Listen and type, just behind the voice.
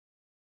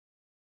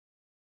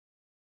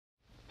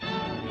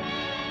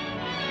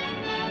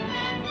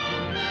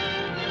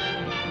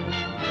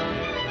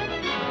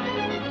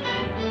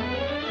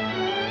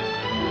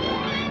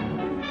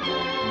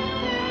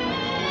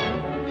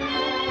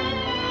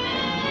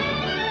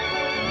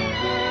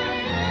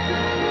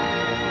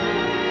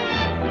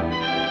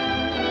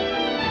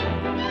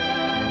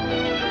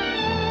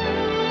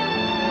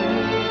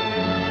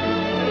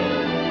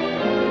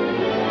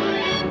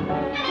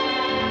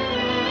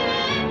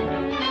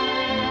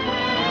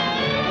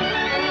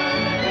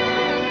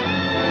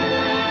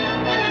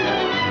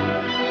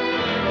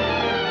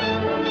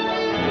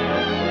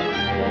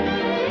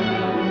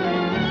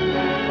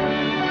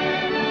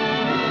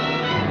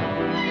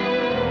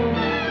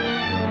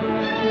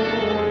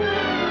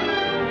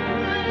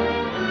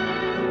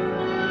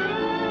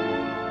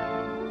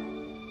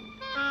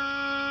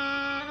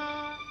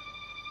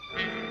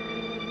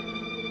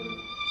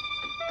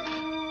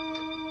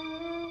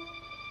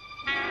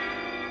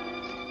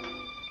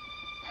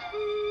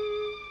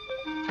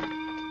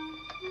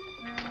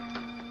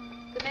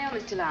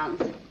Mr.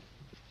 Lowndes.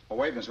 Oh,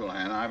 wait, Miss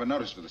Houlihan. I have a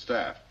notice for the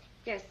staff.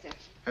 Yes, sir.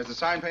 Has the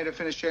sign painter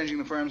finished changing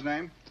the firm's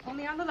name?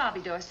 Only on the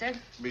lobby door, sir.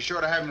 Be sure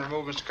to have him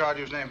remove Mr.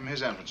 Cardew's name from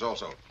his entrance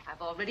also.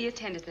 I've already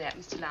attended to that,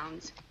 Mr.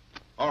 Lowndes.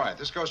 All right,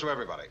 this goes to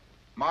everybody.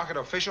 Mark it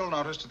official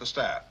notice to the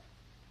staff.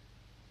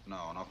 No,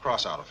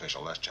 cross out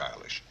official. That's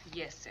childish.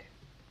 Yes,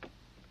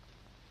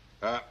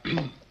 sir.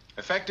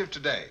 Effective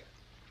today,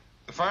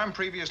 the firm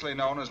previously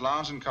known as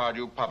Lowndes and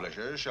Cardew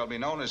Publishers shall be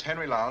known as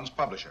Henry Lowndes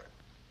Publisher.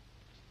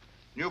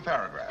 New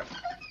paragraph.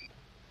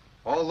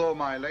 Although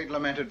my late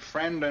lamented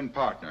friend and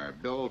partner,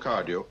 Bill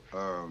Cardew,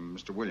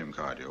 Mr. William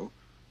Cardew,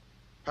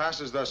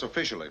 passes thus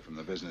officially from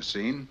the business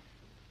scene,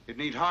 it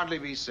need hardly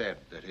be said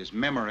that his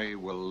memory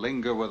will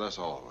linger with us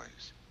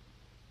always.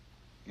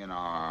 In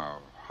our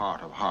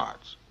heart of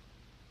hearts.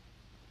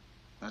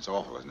 That's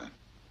awful, isn't it?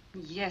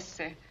 Yes,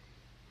 sir.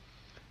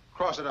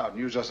 Cross it out and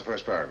use just the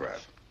first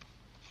paragraph.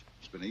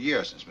 It's been a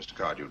year since Mr.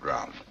 Cardew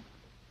drowned.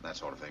 That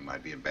sort of thing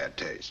might be in bad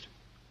taste.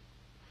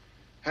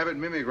 Have it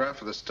mimeographed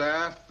for the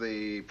staff,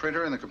 the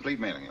printer, and the complete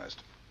mailing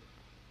list.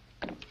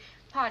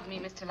 Pardon me,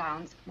 Mr.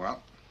 Lowndes.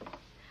 Well?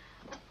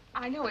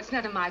 I know it's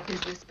none of my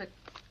business, but...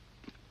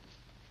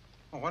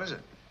 Oh, what is it?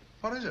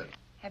 What is it?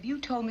 Have you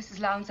told Mrs.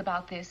 Lowndes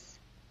about this?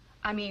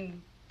 I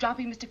mean,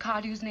 dropping Mr.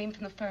 Cardew's name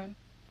from the firm?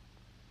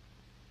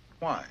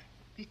 Why?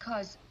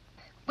 Because,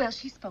 well,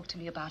 she spoke to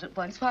me about it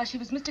once while she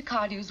was Mr.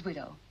 Cardew's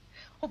widow.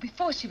 Oh,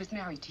 before she was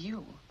married to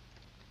you.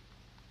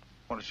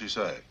 What did she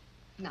say?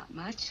 Not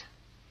much.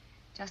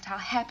 Just how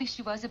happy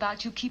she was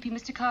about you keeping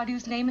Mr.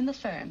 Cardew's name in the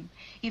firm,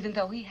 even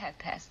though he had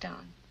passed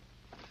on.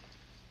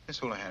 Miss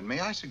Houlihan, may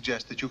I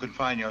suggest that you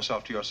confine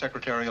yourself to your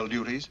secretarial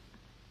duties?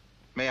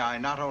 May I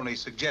not only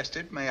suggest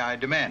it, may I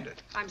demand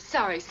it? I'm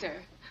sorry, sir.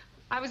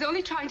 I was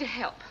only trying to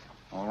help.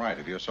 All right,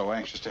 if you're so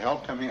anxious to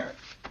help, come here.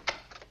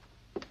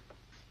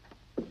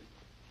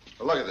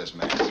 Well, look at this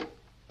mess.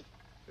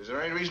 Is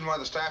there any reason why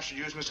the staff should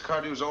use Mr.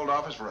 Cardew's old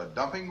office for a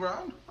dumping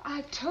ground?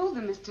 I told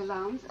them, Mr.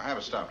 Lowndes. Have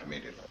it stopped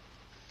immediately.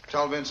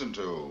 Tell Vincent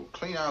to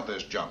clean out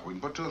this junk. We can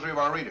put 2 or 3 of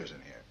our readers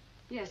in here.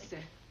 Yes, sir.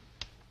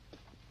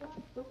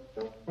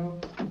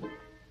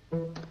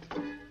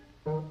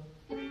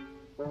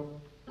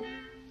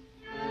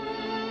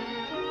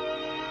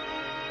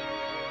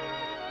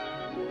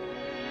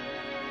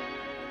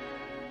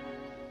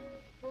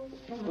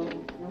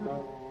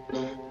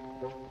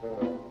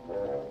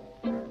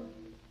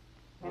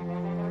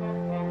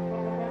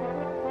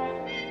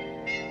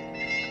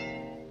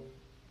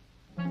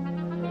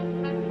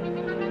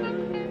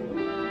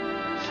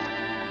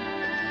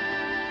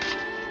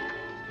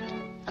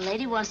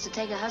 Lady wants to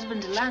take her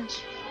husband to lunch.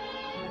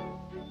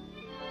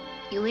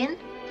 You in?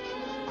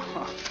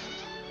 Oh,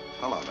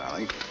 hello,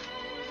 darling.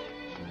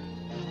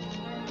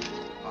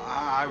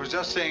 I was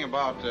just saying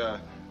about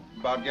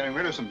getting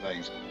rid of some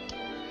things.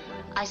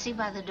 I see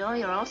by the door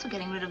you're also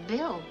getting rid of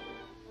Bill.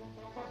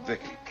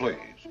 Vicky, please.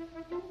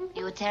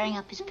 You were tearing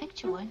up his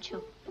picture, weren't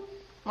you?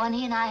 One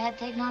he and I had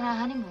taken on our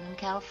honeymoon in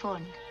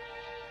California.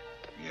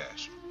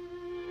 Yes.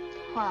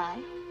 Why?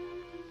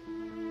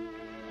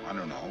 I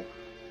don't know.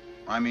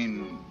 I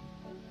mean,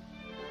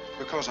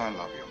 because I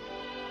love you.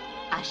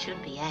 I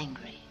should be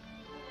angry.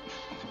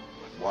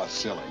 It was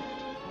silly.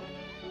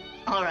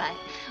 All right,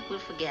 we'll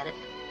forget it.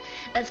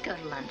 Let's go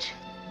to lunch.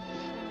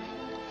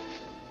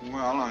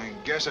 Well, I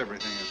guess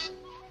everything is...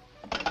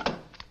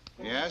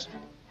 Yes?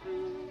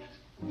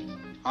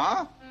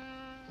 Huh?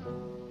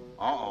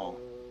 Uh-oh.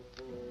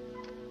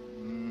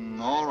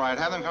 All right,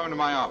 have them come into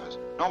my office.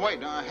 No,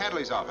 wait,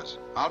 Hadley's office.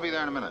 I'll be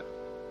there in a minute.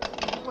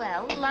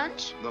 Well,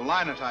 lunch? The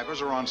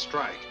linotypers are on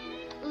strike.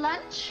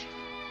 Lunch?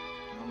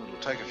 Well, it'll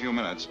take a few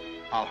minutes.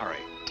 I'll hurry.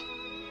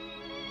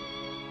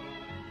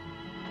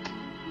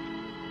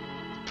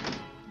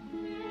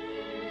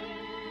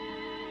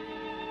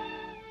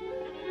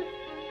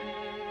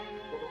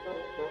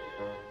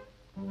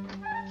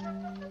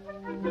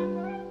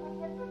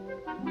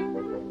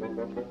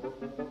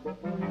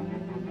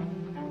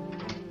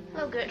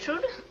 Hello,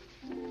 Gertrude.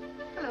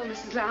 Hello,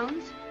 Mrs.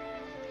 Lowndes.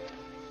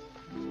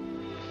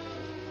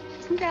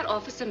 Isn't that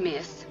office a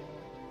mess?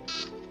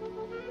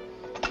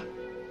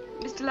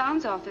 Mr.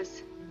 Lowndes'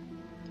 office.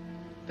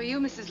 For you,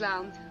 Mrs.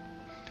 Lowndes.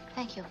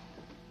 Thank you.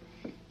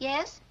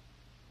 Yes?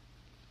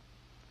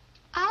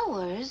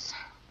 Hours?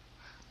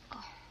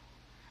 Oh,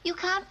 you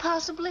can't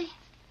possibly?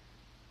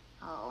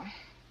 Oh.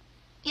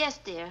 Yes,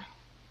 dear.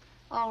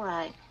 All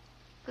right.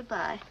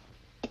 Goodbye.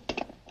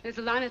 There's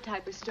a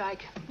linotyper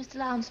strike. Mr.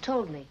 Lowndes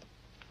told me.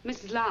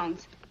 Mrs.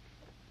 Lowndes,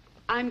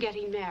 I'm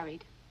getting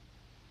married.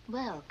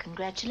 Well,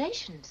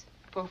 congratulations.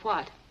 For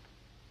what?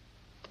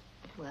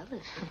 Well,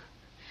 if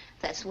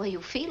that's the way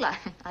you feel,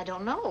 I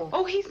don't know.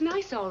 Oh, he's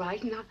nice, all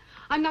right, and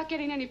I'm not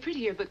getting any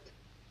prettier, but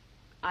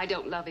I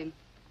don't love him.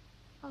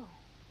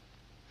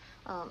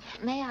 Oh.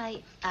 May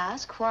I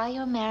ask why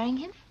you're marrying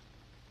him?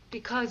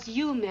 Because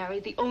you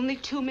married the only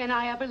 2 men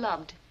I ever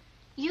loved.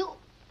 You?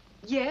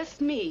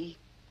 Yes, me.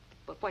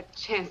 But what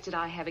chance did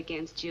I have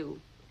against you?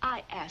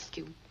 I ask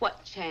you,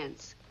 what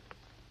chance?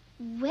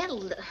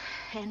 Well,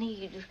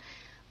 any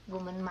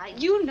woman might...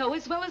 You know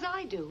as well as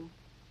I do.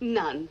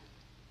 None.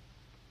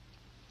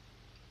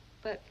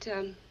 But,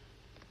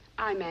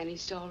 I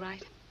managed all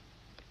right.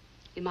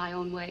 In my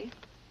own way.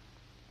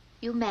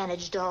 You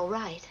managed all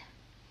right.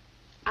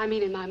 I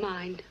mean in my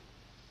mind.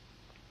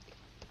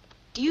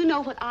 Do you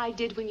know what I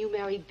did when you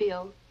married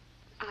Bill?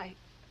 I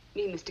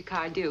mean Mr.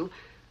 Cardew.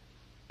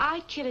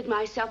 I kidded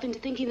myself into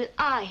thinking that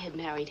I had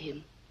married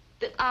him.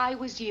 That I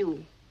was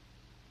you.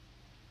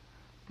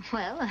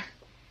 Well,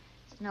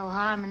 there's no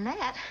harm in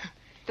that.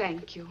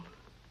 Thank you.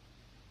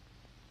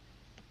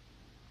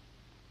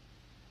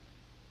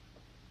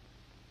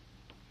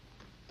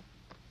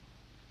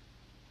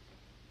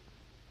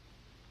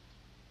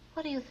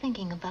 What are you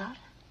thinking about?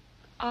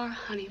 Our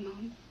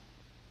honeymoon.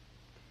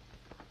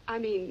 I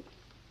mean,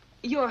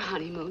 your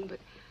honeymoon,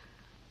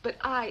 but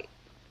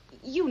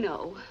you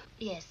know.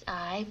 Yes,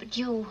 but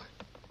you.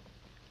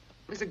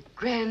 It was a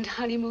grand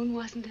honeymoon,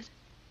 wasn't it?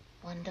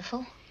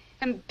 Wonderful.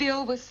 And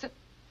Bill was so...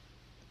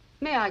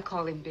 May I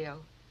call him Bill?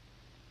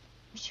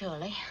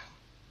 Surely.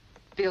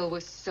 Bill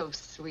was so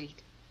sweet.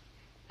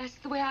 That's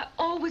the way I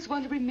always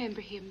want to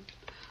remember him.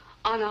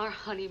 On our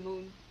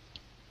honeymoon.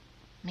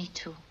 Me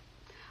too.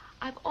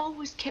 I've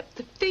always kept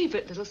the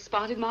favorite little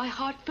spot in my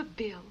heart for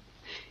Bill.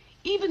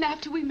 Even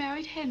after we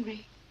married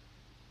Henry.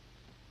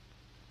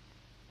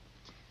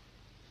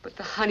 But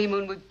the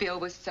honeymoon with Bill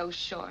was so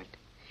short.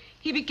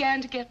 He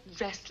began to get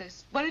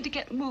restless, wanted to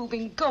get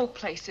moving, go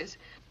places.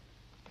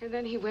 And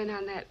then he went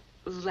on that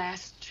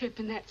last trip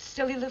in that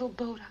silly little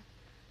boat.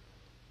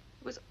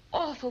 It was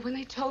awful when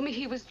they told me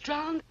he was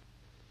drowned.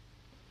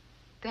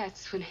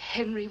 That's when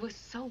Henry was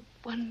so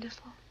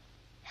wonderful.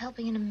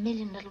 Helping in a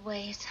million little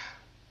ways.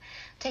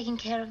 Taking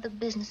care of the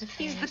business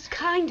affairs. He's the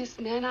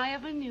kindest man I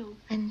ever knew.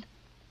 And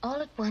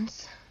all at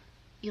once,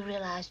 you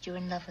realized you were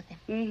in love with him.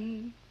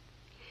 Mm-hmm.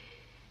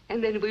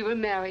 And then we were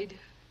married.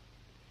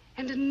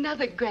 And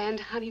another grand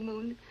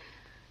honeymoon.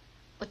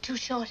 But too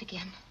short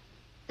again.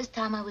 This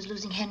time I was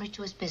losing Henry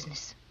to his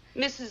business.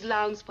 Mrs.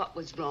 Lowndes, what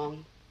was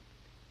wrong?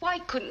 Why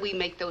couldn't we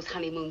make those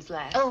honeymoons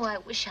last? Oh, I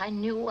wish I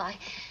knew.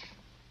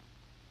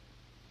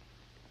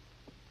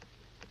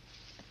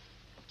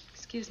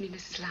 Excuse me,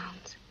 Mrs.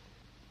 Lowndes.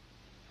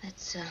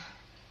 That's,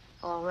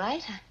 all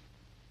right.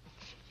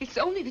 It's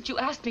only that you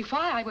asked me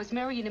why I was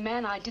marrying a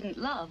man I didn't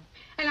love.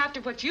 And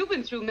after what you've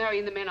been through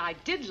marrying the man I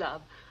did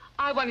love,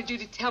 I wanted you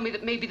to tell me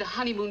that maybe the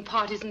honeymoon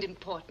part isn't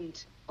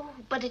important. Oh,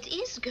 but it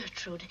is,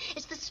 Gertrude.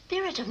 It's the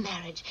spirit of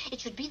marriage. It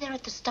should be there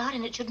at the start,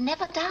 and it should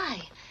never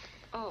die.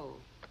 Oh.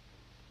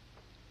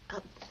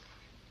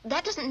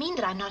 That doesn't mean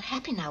that I'm not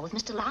happy now with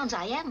Mr. Lowndes.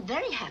 I am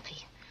very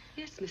happy.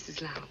 Yes,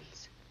 Mrs.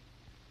 Lowndes.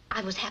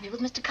 I was happy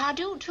with Mr.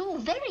 Cardew, too.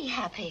 Very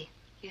happy.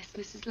 Yes,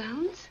 Mrs.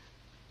 Lowndes.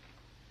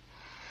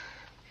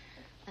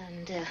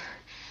 And,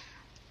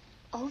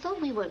 although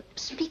we were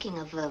speaking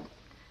of,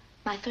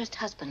 my first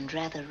husband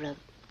rather,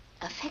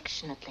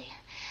 affectionately,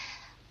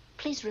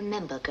 please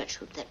remember,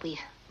 Gertrude, that we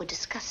were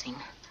discussing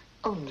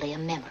only a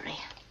memory.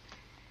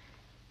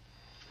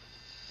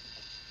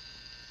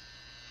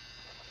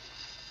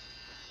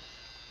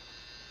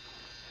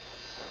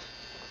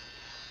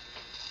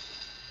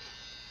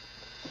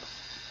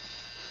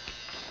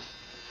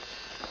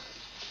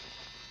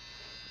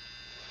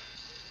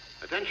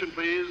 Attention,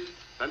 please.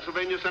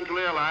 Pennsylvania Central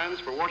Airlines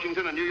for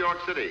Washington and New York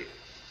City.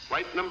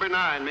 Flight number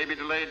 9 may be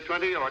delayed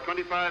 20 or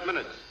 25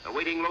 minutes,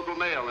 awaiting local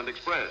mail and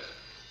express.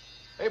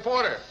 Hey,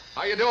 Porter,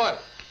 how you doing?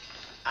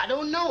 I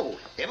don't know.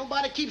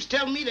 Everybody keeps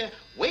telling me to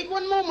wait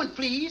one moment,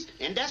 please,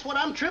 and that's what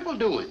I'm triple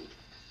doing.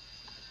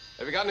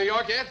 Have you got New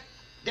York yet?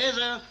 There's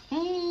a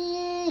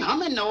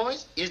humming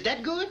noise. Is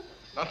that good?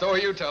 Not the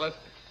way you tell it.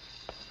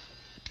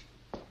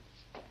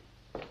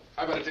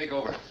 I better take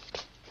over.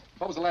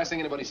 What was the last thing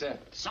anybody said?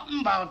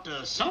 Something about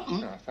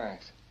something. Oh,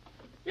 thanks.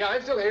 Yeah,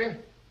 I'm still here.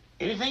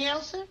 Anything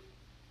else, sir?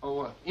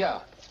 Oh,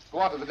 yeah.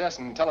 Go out to the desk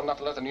and tell them not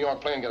to let the New York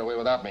plane get away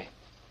without me.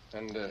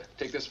 And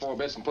take this 4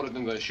 bits and put it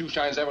in the shoe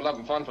shines ever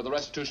loving fund for the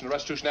restitution of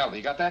restitutionality.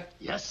 You got that?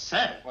 Yes,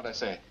 sir. What'd I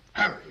say?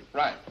 Hurry.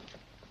 Right.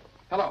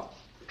 Hello.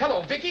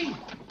 Hello, Vicky.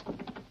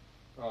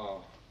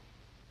 Oh.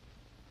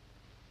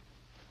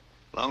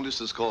 Long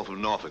distance call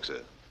from Norfolk, sir.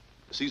 There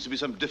seems to be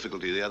some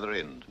difficulty at the other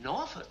end.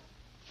 Norfolk?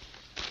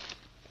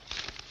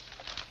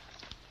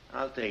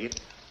 I'll take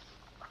it.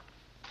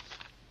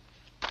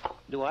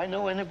 Do I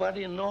know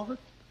anybody in Norfolk?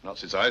 Not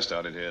since I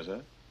started here,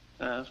 sir.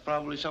 It's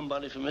probably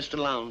somebody from Mr.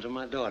 Lowndes or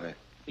my daughter.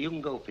 You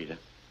can go, Peter.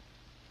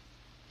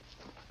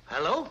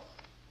 Hello?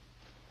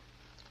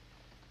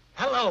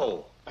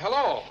 Hello?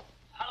 Hello.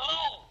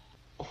 Hello?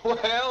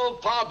 Well,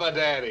 Papa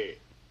Daddy.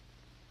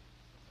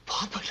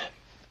 Papa Daddy?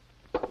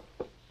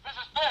 This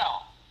is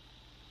Bill.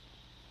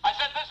 I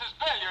said this is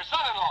Bill, your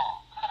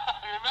son-in-law.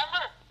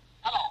 Remember?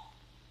 Hello.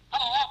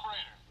 Hello,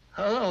 operator.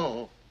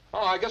 Hello?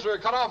 Oh, I guess we were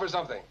cut off or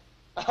something.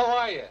 How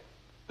are you?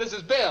 This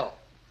is Bill.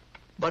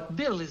 But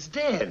Bill is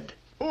dead.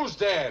 Who's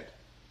dead?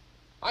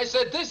 I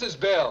said this is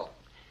Bill.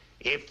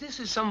 If this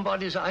is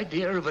somebody's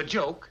idea of a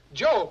joke...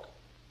 Joke?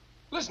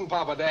 Listen,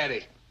 Papa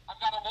Daddy. I've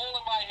got a mole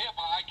in my hip.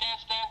 I can't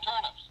stand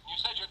turnips. You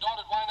said your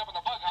daughter'd wind up in the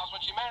bug house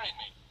when she married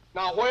me.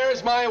 Now,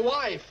 where's my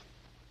wife?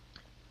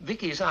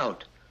 Vicky's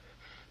out.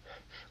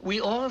 We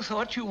all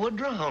thought you were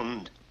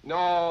drowned.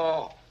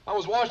 No. I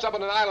was washed up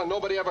on an island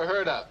nobody ever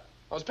heard of.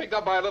 I was picked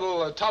up by a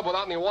little tub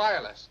without any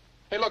wireless.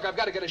 Hey, look, I've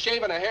got to get a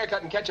shave and a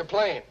haircut and catch a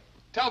plane.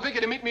 Tell Vicky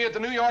to meet me at the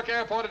New York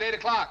airport at 8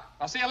 o'clock.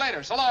 I'll see you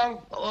later. So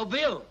long. Oh,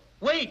 Bill.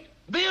 Wait.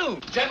 Bill.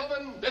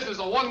 Gentlemen, this is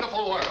a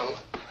wonderful world.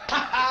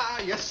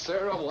 Yes,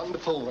 sir, a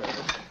wonderful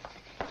world.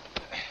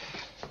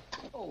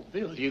 Oh,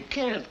 Bill, you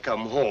can't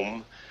come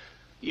home.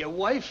 Your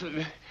wife...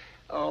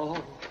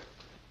 Oh.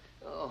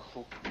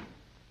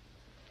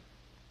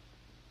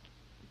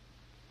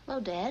 Hello,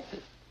 Dad.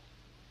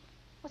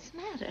 What's the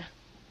matter?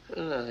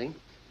 Nothing.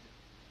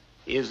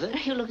 Is there?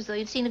 You look as though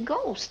you'd seen a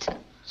ghost.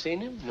 Seen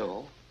him?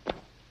 No.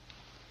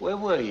 Where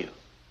were you?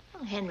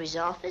 Oh, Henry's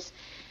office.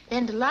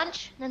 Then to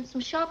lunch, then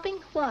some shopping.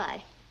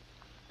 Why?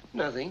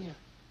 Nothing.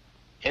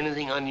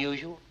 Anything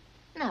unusual?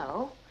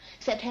 No,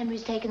 except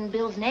Henry's taken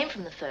Bill's name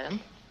from the firm.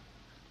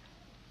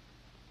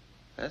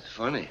 That's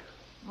funny.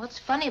 What's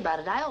funny about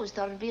it? I always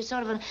thought it'd be a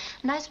sort of a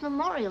nice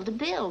memorial to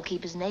Bill,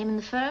 keep his name in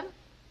the firm.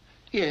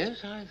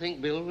 Yes, I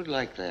think Bill would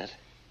like that.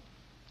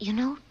 You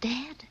know,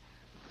 Dad,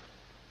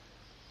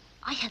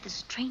 I had the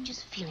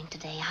strangest feeling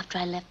today after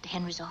I left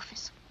Henry's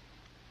office.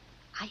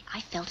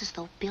 I felt as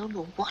though Bill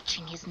were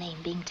watching his name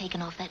being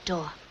taken off that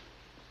door.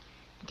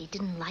 And he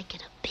didn't like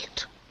it a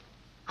bit.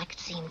 I could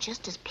see him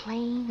just as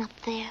plain up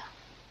there.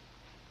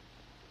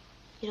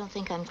 You don't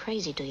think I'm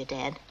crazy, do you,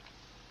 Dad?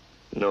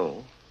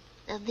 No.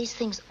 These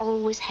things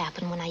always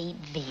happen when I eat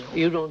veal.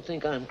 You don't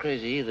think I'm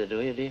crazy either,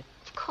 do you, dear?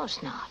 Of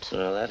course not.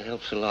 Well, that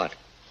helps a lot.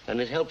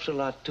 And it helps a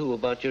lot, too,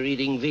 about your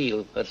eating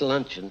veal at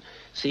lunch and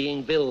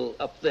seeing Bill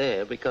up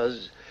there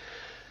because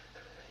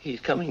he's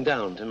coming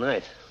down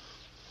tonight.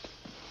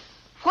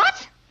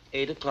 What?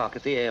 8 o'clock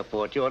at the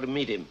airport. You ought to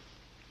meet him.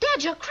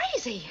 Dad, you're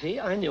crazy.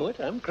 See, I knew it.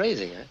 I'm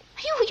crazy.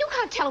 You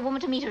can't tell a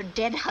woman to meet her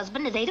dead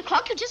husband at 8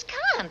 o'clock. You just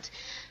can't.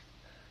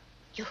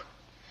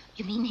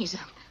 You mean he's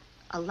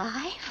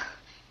alive?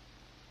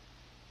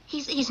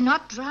 He's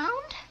not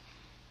drowned?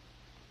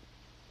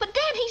 But,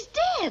 Dad, he's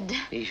dead.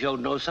 He showed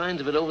no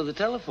signs of it over the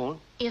telephone.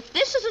 If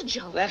this is a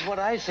joke... That's what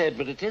I said,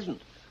 but it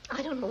isn't.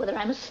 I don't know whether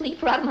I'm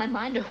asleep or out of my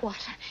mind or what.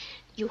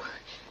 You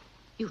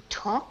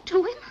talked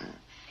to him?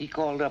 He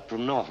called up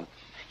from Norfolk.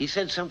 He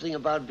said something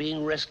about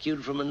being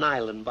rescued from an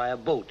island by a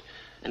boat,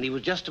 and he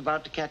was just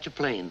about to catch a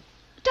plane.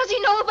 Does he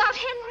know about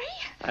Henry?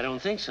 I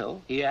don't think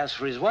so. He asked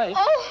for his wife.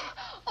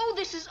 Oh,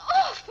 this is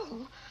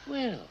awful.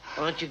 Well,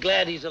 aren't you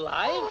glad he's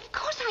alive? Oh, of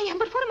course I am,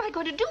 but what am I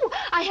going to do?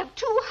 I have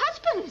 2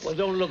 husbands. Well,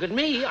 don't look at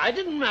me. I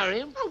didn't marry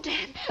him. Oh,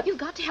 Dad, you've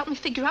got to help me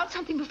figure out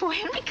something before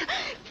Henry...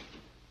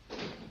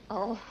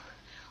 Oh.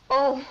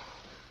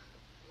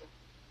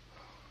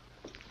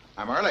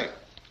 I'm early.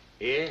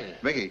 Yeah.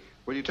 Vicky,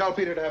 will you tell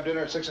Peter to have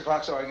dinner at 6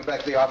 o'clock so I can get back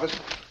to the office?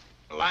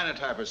 The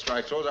linotypist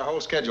strike throws our whole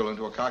schedule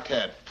into a cocked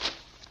head.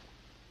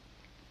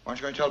 Aren't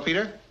you going to tell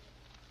Peter?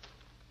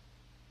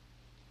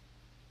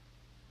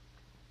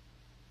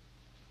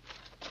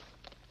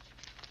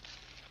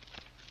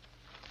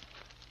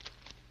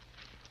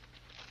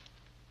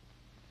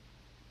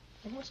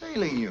 What's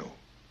ailing you?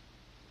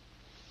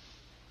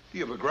 Do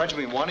you begrudge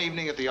me one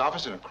evening at the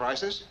office in a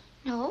crisis?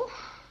 No.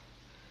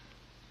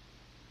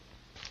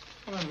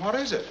 Well, then what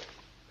is it?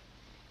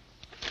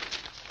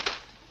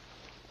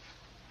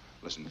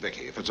 Listen,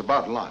 Vicky, if it's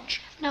about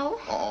lunch... No.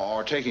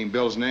 Or taking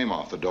Bill's name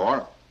off the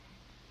door...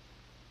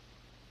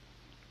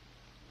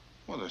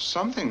 Well, there's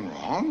something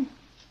wrong.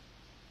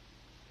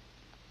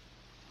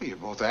 Well, you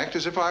both act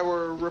as if I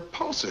were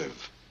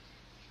repulsive.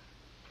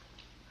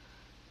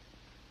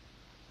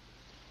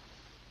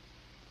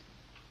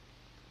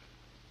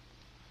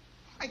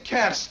 I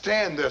can't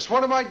stand this.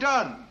 What have I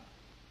done?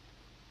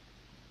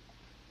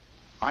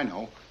 I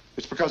know.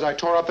 It's because I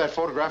tore up that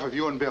photograph of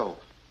you and Bill.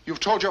 You've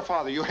told your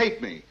father you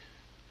hate me.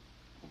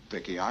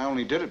 Vicky, I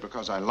only did it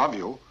because I love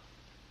you.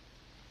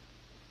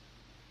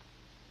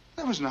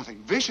 There was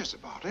nothing vicious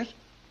about it.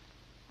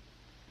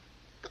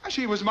 Gosh,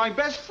 he was my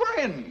best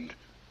friend.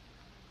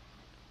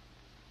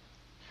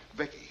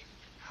 Vicky,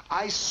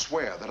 I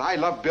swear that I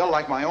love Bill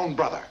like my own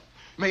brother.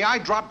 May I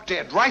drop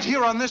dead right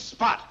here on this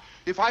spot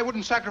if I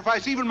wouldn't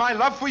sacrifice even my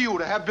love for you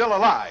to have Bill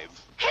alive.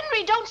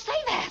 Henry, don't say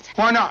that.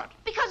 Why not?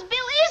 Because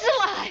Bill is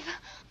alive.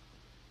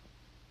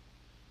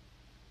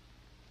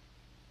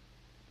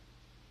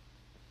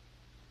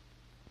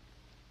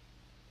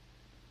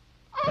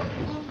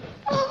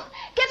 Oh,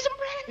 get some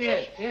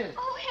brandy. Yes.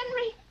 Oh,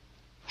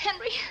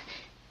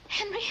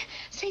 Henry,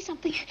 say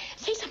something.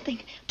 Say something.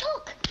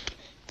 Talk.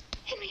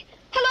 Henry.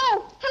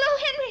 Hello,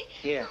 Henry.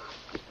 Here.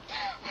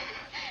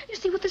 You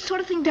see what this sort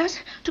of thing does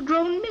to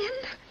grown men?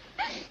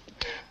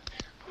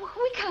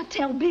 We can't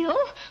tell Bill.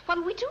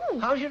 What'll we do?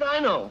 How should I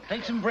know?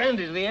 Take some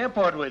brandy to the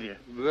airport with you.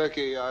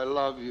 Vicky, I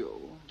love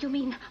you. You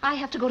mean I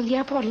have to go to the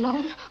airport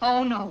alone?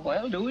 Oh, no.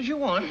 Well, do as you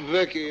want.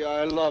 Vicky,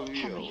 I love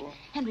you.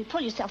 Henry,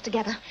 pull yourself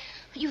together.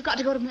 You've got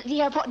to go to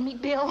the airport and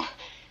meet Bill.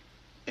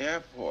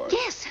 Airport?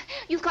 Yes.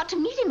 You've got to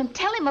meet him and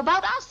tell him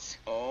about us.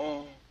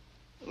 Oh,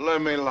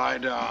 let me lie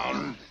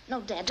down.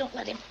 No, Dad, don't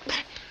let him.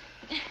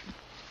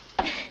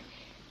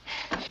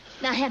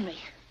 Now,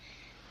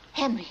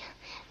 Henry,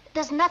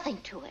 there's nothing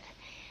to it.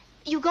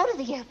 You go to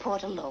the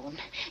airport alone.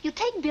 You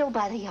take Bill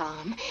by the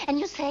arm, and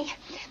you say,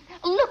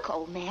 "Look,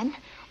 old man,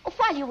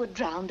 while you were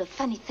drowned, a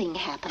funny thing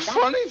happened."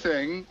 Funny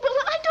thing? Well,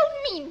 I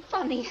don't mean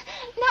funny.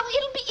 Now,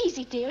 it'll be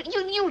easy, dear.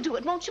 You'll do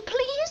it, won't you,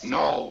 please?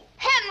 No.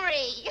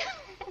 Henry!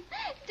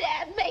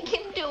 Dad, make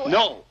him do it.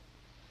 No.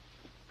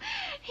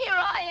 Here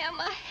I am,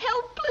 a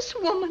helpless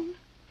woman.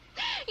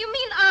 You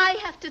mean I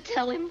have to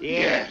tell him?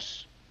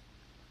 Yes.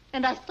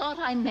 And I thought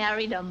I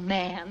married a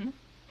man.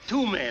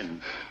 2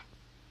 men.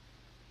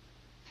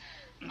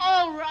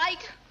 All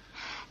right.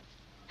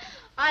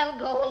 I'll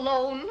go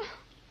alone.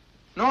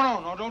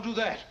 No, don't do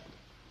that.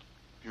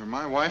 You're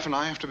my wife, and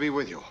I have to be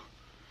with you.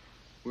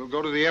 We'll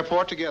go to the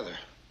airport together.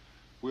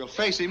 We'll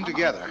face him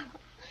together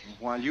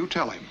while you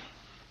tell him.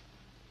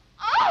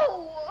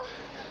 Oh!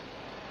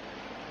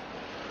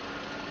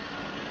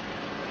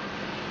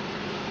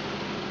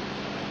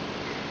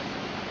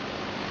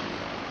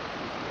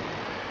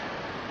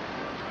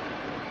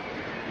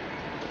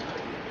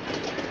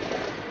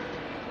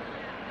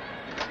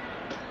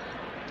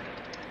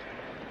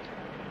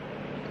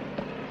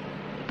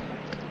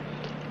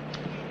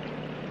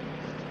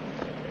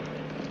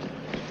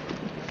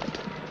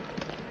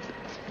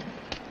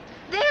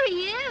 There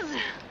he is.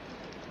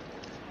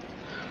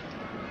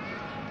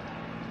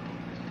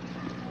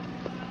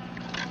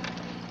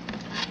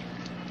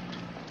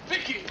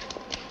 Vicky!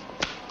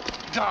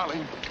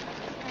 Darling.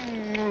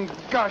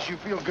 Gosh, you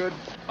feel good.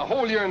 A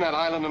whole year in that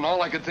island, and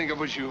all I could think of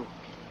was you.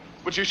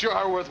 But you sure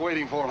are worth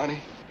waiting for, honey.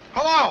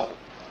 Hello.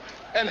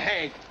 And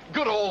Hank.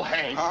 Good old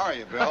Hank. How are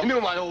you, Bill? I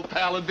knew my old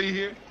pal would be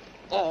here.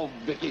 Oh,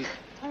 Vicky.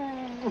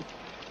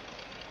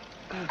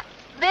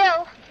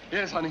 Bill.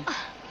 Yes, honey.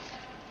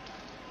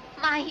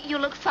 My, you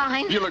look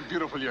fine. You look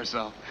beautiful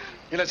yourself.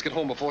 Hey, let's get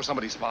home before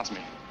somebody spots me.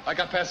 I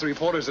got past the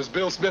reporters as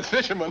Bill Smith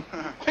fisherman.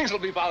 Things will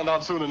be found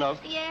out soon enough.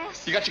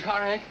 Yes. You got your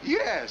car, Hank?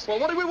 Yes. Well,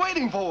 what are we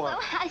waiting for? Well,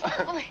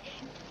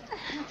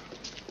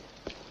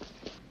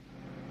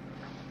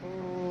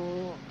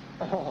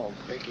 Oh,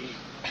 Vicky.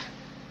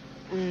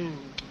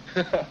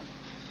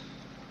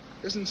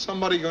 Isn't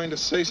somebody going to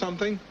say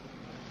something?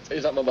 Say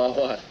something about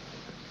what?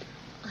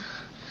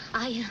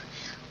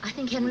 I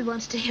think Henry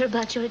wants to hear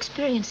about your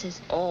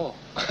experiences. Oh.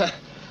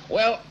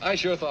 Well, I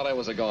sure thought I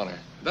was a goner.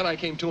 Then I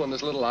came to on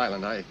this little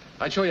island.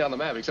 I'd show you on the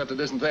map, except it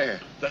isn't there.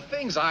 The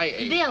things I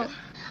ate. Bill,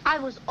 I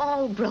was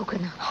all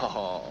broken up.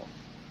 Oh.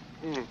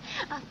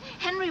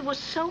 Henry was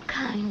so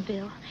kind,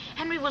 Bill.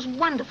 Henry was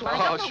wonderful. I Oh,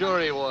 don't know sure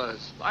why- he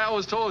was. I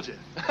always told you.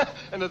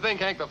 And to think,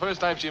 Hank, the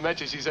first time she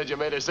met you, she said you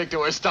made her sick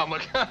to her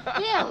stomach.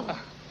 Bill.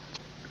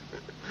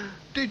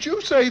 Did you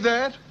say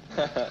that?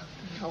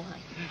 No,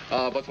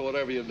 But for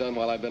whatever you've done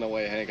while I've been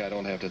away, Hank, I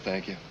don't have to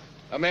thank you.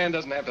 A man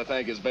doesn't have to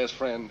thank his best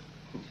friend.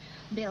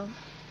 Bill,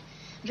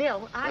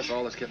 That's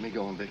all that's kept me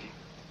going, Vicky.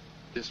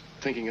 Just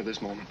thinking of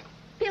this moment.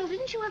 Bill,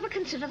 didn't you ever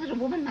consider that a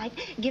woman might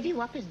give you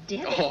up as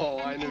dead? Oh,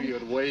 I knew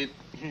you'd wait.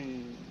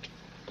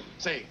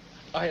 Say,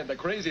 I had the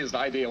craziest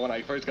idea when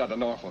I first got to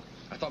Norfolk.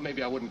 I thought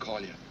maybe I wouldn't call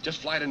you.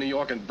 Just fly to New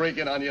York and break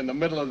in on you in the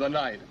middle of the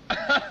night.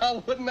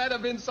 Wouldn't that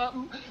have been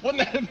something? Wouldn't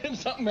that have been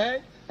something,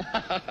 Hank?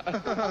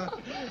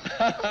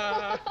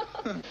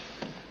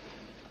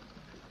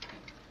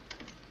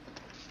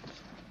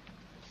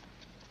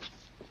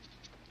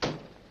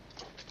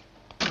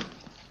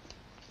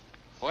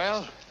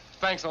 Well,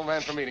 thanks, old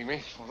man, for meeting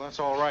me. Well, that's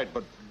all right,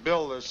 but,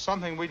 Bill, there's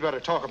something we'd better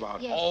talk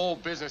about. Yes. Oh,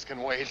 business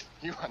can wait.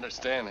 You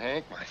understand,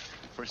 Hank. My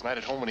first night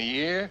at home in a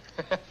year.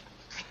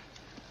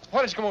 Why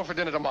don't you come over for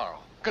dinner tomorrow?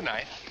 Good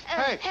night.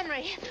 Hey.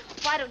 Henry,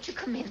 why don't you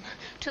come in,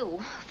 too,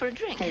 for a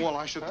drink? Well,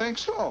 I should think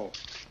so.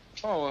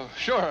 Oh,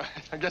 sure.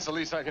 I guess the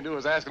least I can do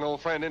is ask an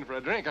old friend in for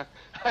a drink.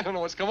 I don't know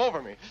what's come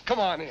over me. Come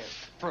on in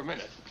for a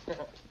minute.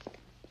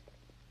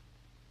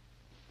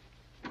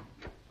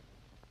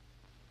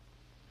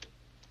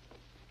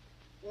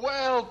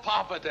 Well,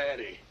 Papa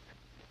Daddy.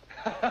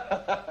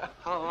 How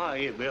are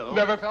you, Bill?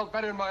 Never felt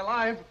better in my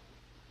life.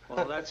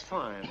 Well, that's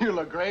fine. You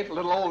look great, a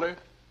little older.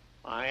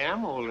 I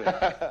am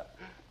older.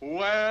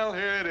 Well,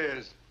 here it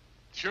is.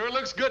 Sure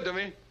looks good to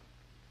me.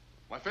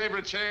 My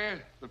favorite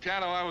chair, the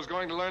piano I was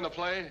going to learn to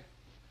play.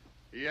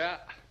 Yeah.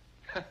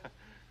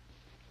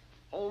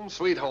 Home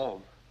sweet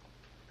home.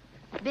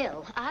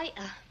 Bill,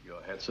 Go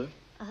ahead, sir.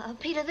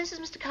 Peter, this is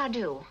Mr.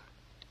 Cardew.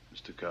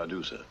 Mr.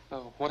 Cardew, sir.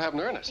 Oh, what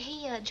happened to Ernest?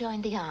 He,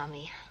 joined the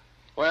Army.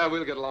 Well,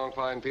 we'll get along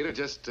fine, Peter.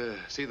 Just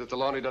see that the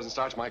laundry doesn't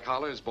starch my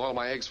collars, boil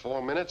my eggs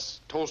 4 minutes,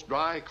 toast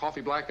dry,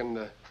 coffee black,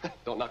 and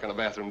don't knock on the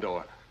bathroom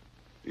door.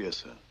 Yes,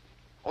 sir.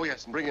 Oh,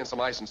 yes, and bring in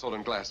some ice and soda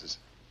in glasses.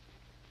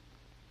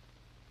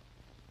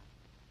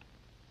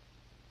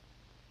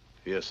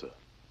 Yes, sir.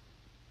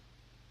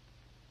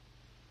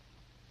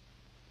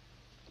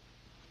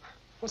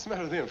 What's the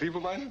matter with him,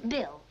 feeble-minded?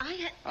 Bill,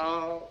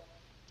 Oh,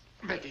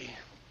 Vicky.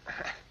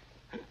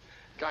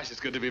 Gosh, it's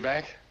good to be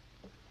back.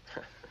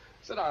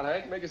 Sit down,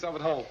 Hank. Make yourself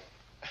at home.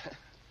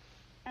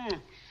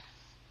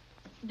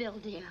 Bill,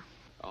 dear.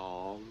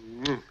 Oh,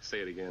 say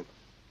it again.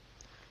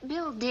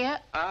 Bill, dear.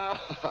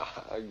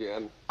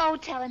 Again. Oh,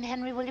 tell him,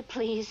 Henry, will you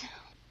please?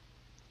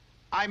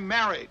 I'm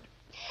married.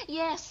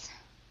 Yes.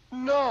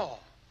 No.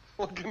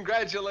 Well,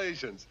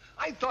 congratulations.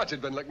 I thought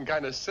you'd been looking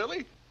kind of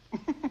silly.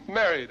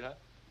 Married, huh?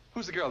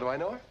 Who's the girl? Do I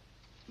know her?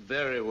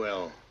 Very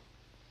well.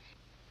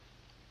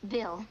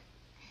 Bill,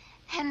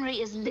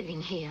 Henry is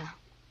living here.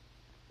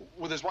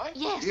 With his wife?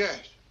 Yes. Yes.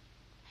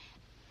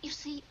 You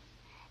see,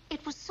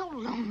 it was so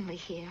lonely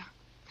here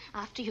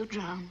after you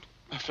drowned.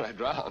 After I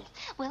drowned?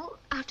 Well,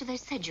 after they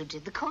said you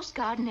did, the Coast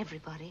Guard and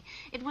everybody.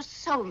 It was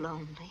so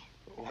lonely.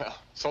 Well,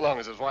 so long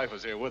as his wife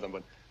was here with him.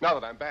 But now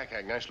that I'm back,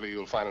 naturally,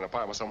 you'll find an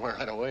apartment somewhere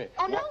right away.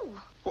 Oh, no.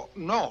 Well,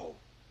 no.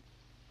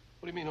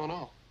 What do you mean, oh,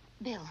 no?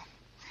 Bill,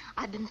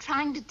 I've been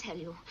trying to tell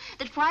you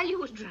that while you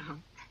were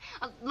drowned,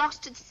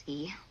 lost at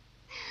sea,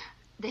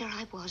 there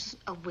I was,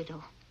 a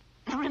widow.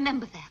 Now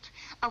remember that.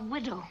 A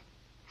widow.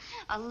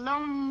 A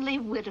lonely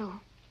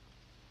widow.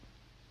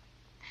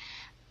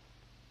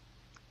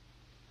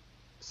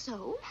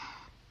 So?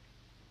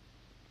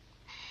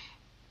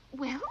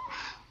 Well?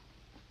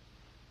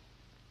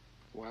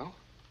 Well?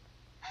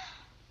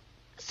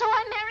 So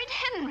I married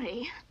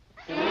Henry.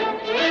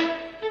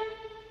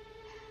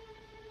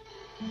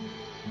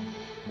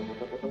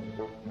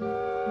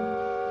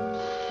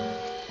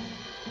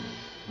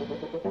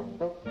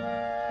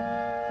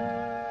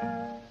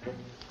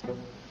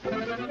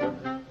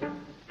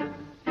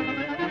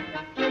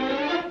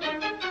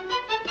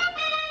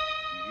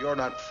 You're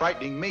not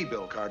frightening me,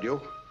 Bill Cardew.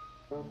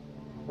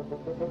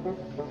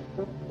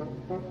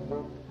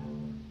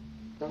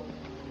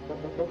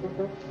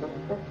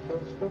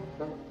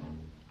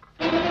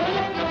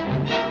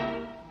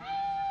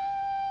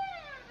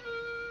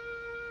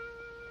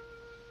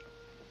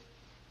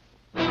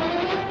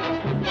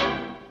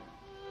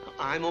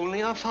 I'm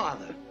only our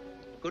father.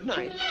 Good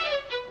night.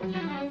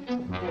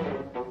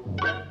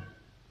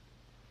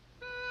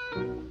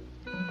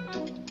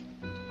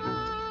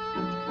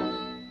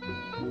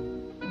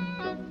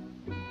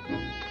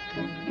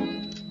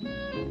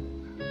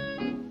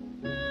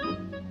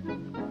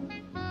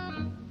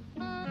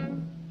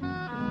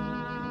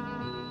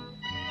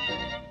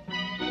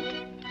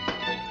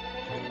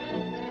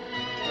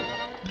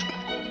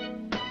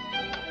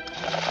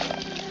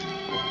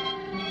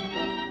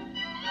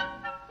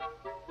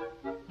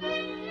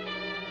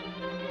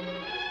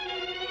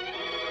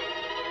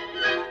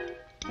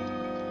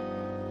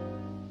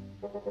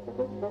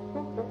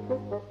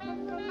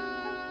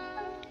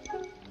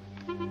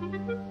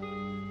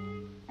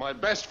 My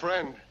best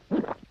friend.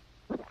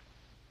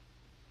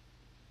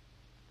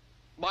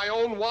 My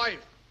own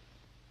wife.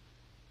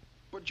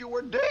 But you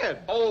were dead.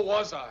 Oh,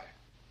 was I?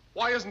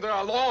 Why isn't there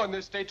a law in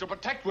this state to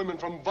protect women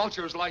from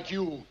vultures like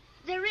you?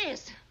 There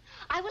is.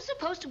 I was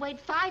supposed to wait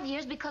 5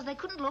 years because they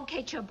couldn't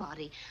locate your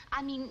body.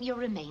 I mean, your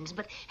remains.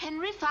 But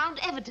Henry found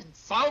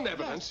evidence. Found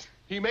evidence? Yes.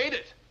 He made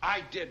it.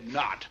 I did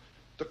not.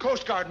 The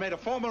Coast Guard made a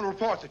formal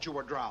report that you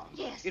were drowned.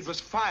 Yes. It was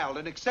filed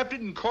and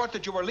accepted in court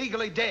that you were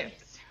legally dead.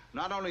 Yes.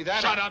 Not only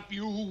that... Shut up,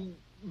 you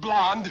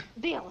blonde.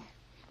 Bill,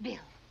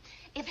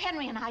 if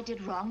Henry and I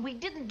did wrong, we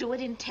didn't do it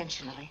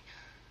intentionally.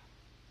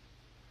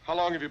 How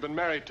long have you been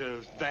married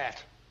to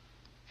that?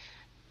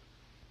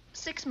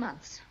 6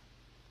 months.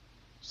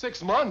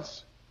 6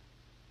 months?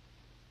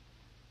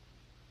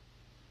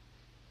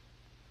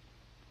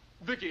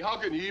 Vicky, how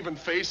can you even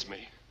face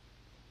me?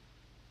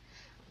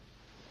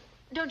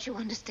 Don't you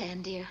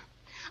understand, dear?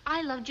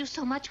 I loved you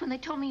so much when they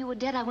told me you were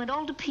dead, I went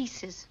all to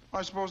pieces.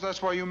 I suppose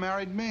that's why you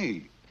married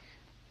me.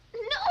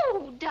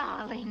 No,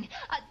 darling.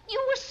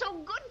 You were so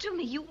good to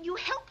me. You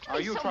helped me Are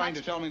you so trying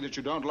much. to tell me that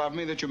you don't love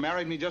me, that you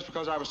married me just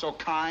because I was so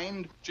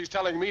kind? She's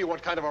telling me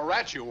what kind of a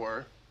rat you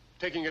were,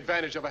 taking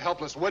advantage of a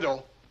helpless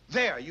widow.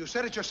 There, you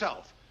said it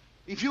yourself.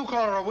 If you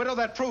call her a widow,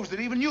 that proves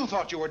that even you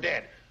thought you were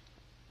dead.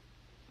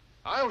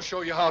 I'll show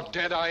you how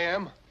dead I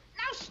am.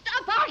 Now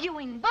stop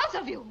arguing, both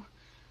of you.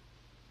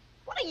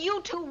 What are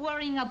you two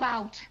worrying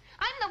about?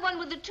 I'm the one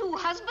with the 2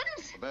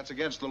 husbands. That's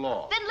against the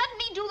law. Then let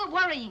me do the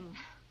worrying.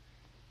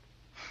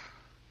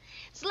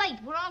 It's late.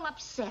 We're all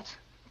upset,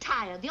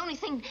 tired. The only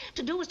thing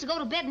to do is to go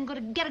to bed and go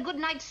to get a good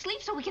night's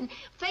sleep so we can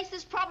face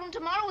this problem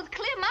tomorrow with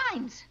clear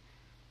minds.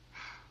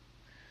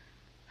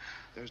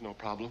 There's no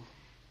problem.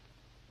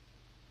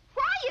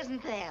 Why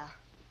isn't there?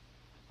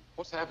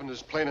 What's happened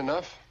is plain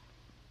enough.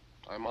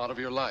 I'm out of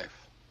your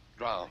life.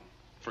 Drowned.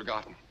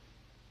 Forgotten.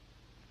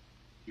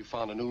 You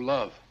found a new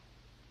love.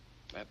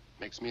 That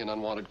makes me an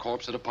unwanted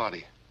corpse at a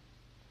party.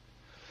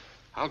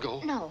 I'll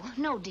go.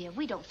 No, dear.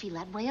 We don't feel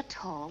that way at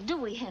all, do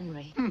we,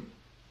 Henry?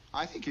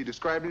 I think he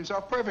described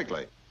himself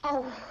perfectly.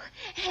 Oh,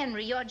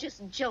 Henry, you're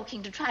just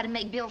joking to try to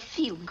make Bill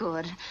feel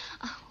good.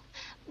 Oh,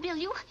 Bill,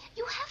 you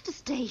have to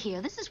stay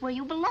here. This is where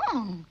you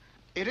belong.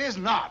 It is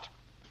not.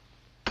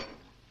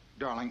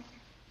 Darling,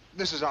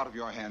 this is out of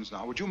your hands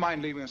now. Would you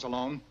mind leaving us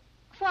alone?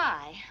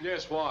 Why?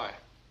 Yes, why?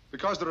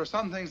 Because there are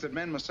some things that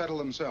men must settle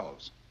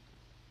themselves.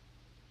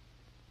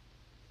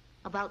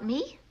 About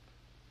me?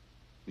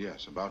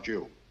 Yes, about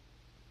you.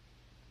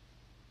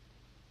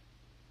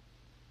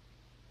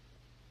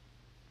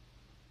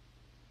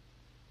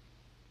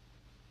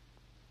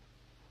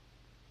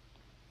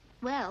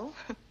 Well,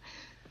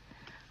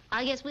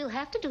 I guess we'll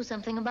have to do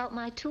something about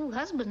my 2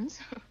 husbands.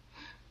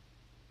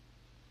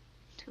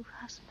 2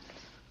 husbands.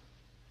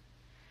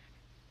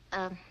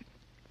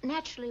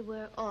 Naturally,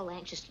 we're all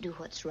anxious to do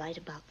what's right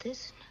about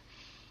this.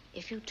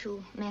 If you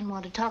 2 men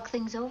want to talk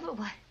things over,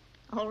 why,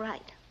 all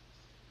right.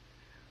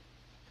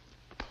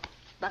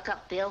 Buck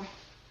up, Bill.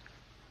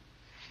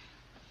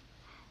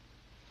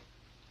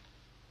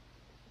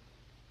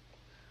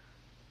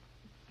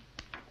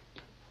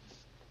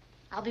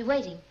 I'll be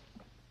waiting.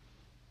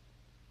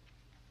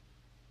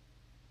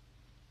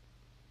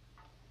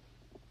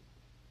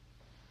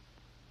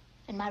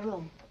 In my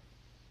room.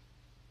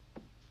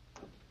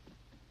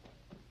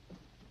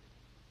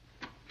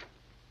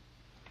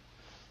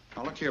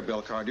 Now, look here,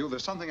 Bill Cardew.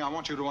 There's something I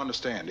want you to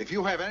understand. If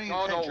you have any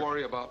intention... Oh, don't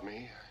worry about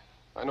me.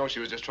 I know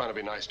she was just trying to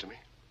be nice to me.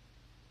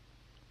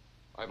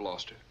 I've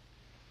lost her.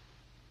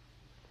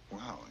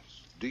 Well,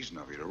 it's decent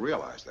of you to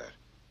realize that.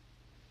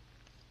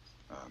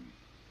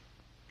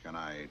 Can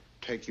I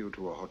take you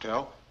to a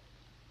hotel?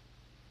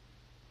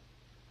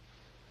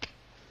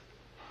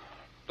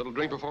 Little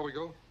drink before we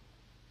go?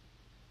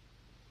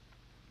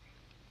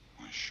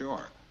 Well,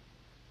 sure.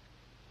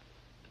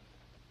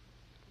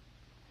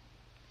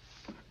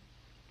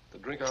 The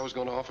drink I was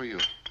going to offer you.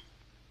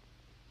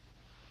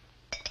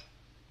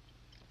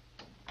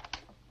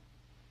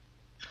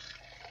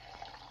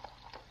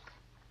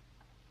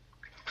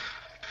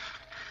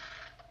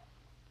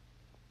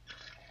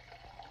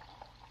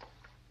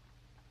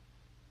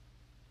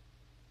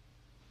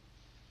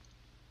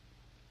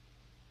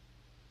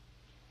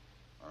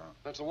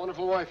 That's a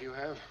wonderful wife you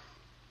have.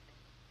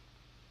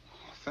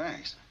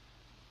 Thanks.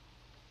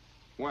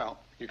 Well,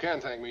 you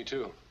can thank me,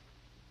 too.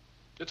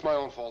 It's my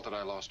own fault that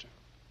I lost her.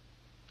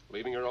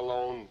 Leaving her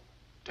alone,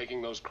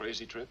 taking those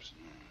crazy trips.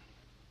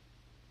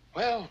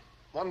 Well,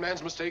 one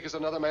man's mistake is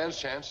another man's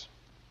chance.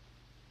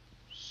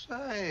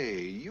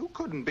 Say, you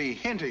couldn't be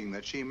hinting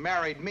that she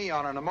married me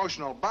on an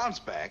emotional bounce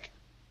back.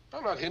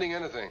 I'm not hinting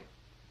anything.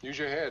 Use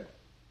your head.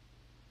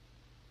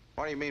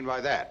 What do you mean by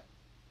that?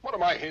 What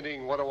am I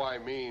hinting? What do I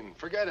mean?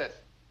 Forget it.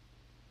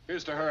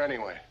 Here's to her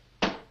anyway.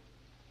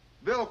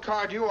 Bill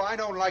Cardew, I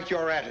don't like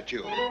your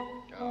attitude.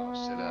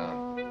 Oh, sit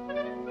down.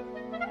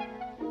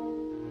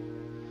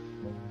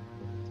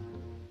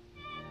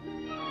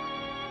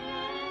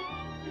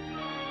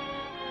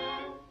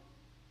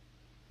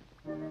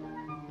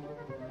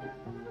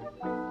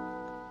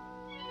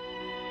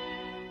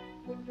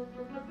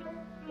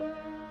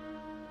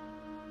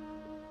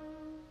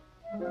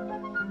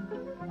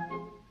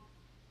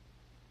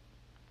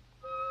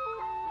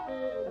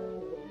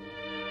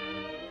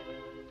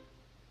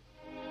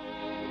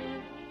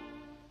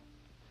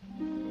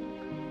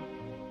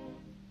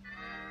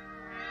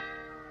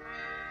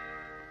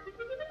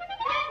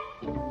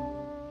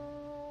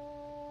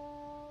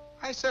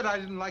 I said I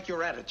didn't like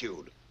your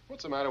attitude.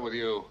 What's the matter with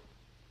you?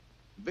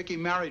 Vicky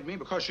married me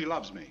because she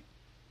loves me.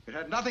 It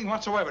had nothing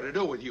whatsoever to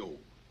do with you.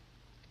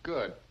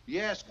 Good.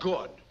 Yes,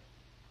 good.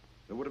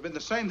 It would have been the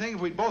same thing if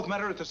we'd both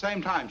met her at the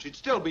same time. She'd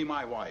still be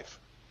my wife.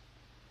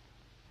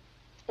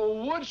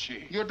 Oh, would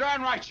she? You're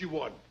darn right she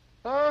would.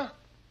 Huh?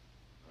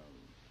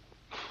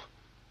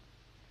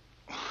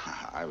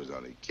 I was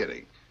only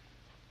kidding.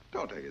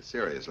 Don't take it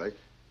seriously. If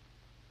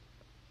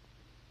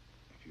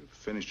you've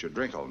finished your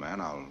drink, old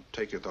man, I'll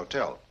take you to the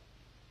hotel.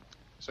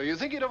 So you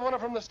think you'd have won her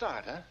from the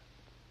start, huh?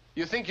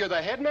 You think you're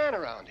the head man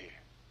around here?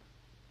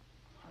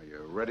 Are you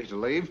ready to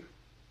leave?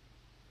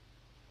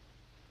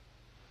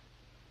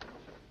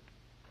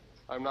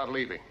 I'm not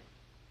leaving.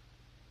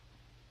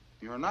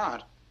 You're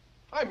not?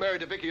 I'm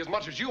married to Vicky as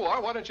much as you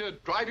are. Why don't you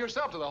drive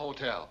yourself to the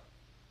hotel?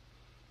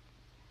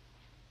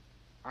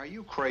 Are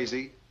you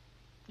crazy?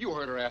 You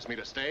heard her ask me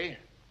to stay.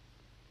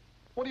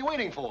 What are you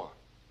waiting for?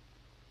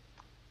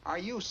 Are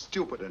you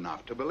stupid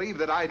enough to believe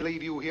that I'd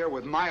leave you here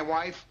with my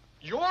wife?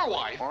 Your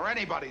wife? Or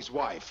anybody's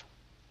wife.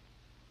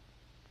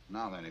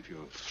 Now then, if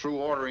you're through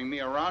ordering me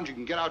around, you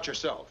can get out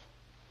yourself.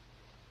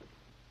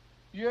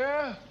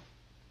 Yeah?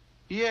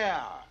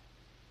 Yeah.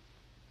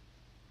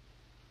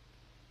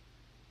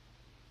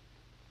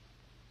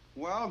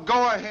 Well,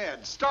 go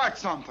ahead. Start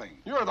something.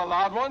 You're the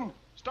loud one.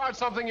 Start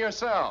something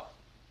yourself.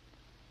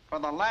 For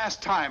the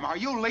last time, are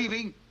you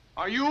leaving?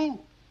 Are you?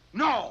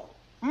 No.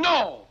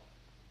 No!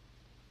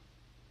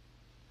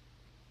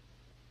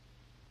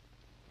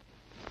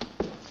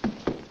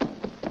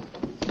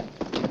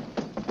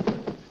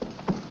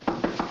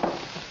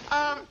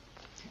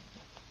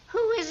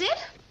 Who is it?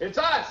 It's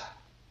us.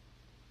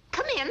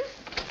 Come in.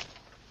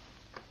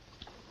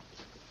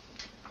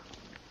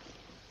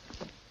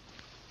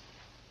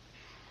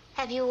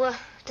 Have you,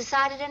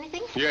 decided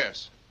anything?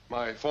 Yes.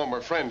 My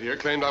former friend here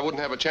claimed I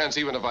wouldn't have a chance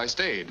even if I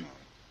stayed.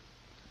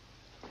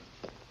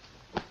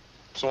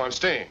 So I'm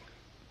staying.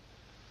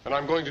 And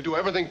I'm going to do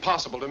everything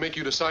possible to make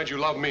you decide you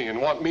love me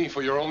and want me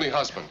for your only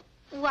husband.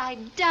 Why,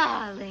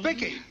 darling.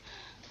 Vicky,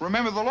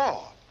 remember the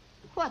law.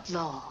 What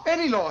law?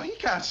 Any law. He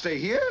can't stay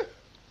here.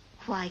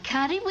 Why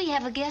can't he? We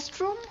have a guest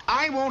room.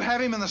 I won't have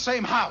him in the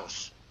same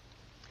house.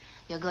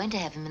 You're going to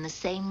have him in the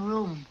same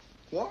room.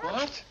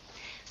 What?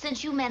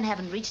 Since you men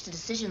haven't reached a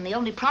decision, the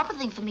only proper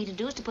thing for me to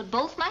do is to put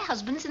both my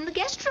husbands in the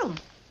guest room.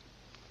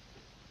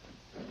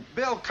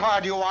 Bill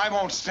Cardew, I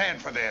won't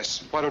stand for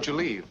this. Why don't you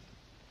leave?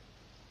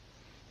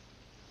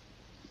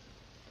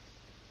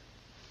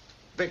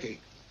 Vicky,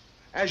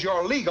 as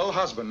your legal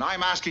husband,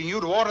 I'm asking you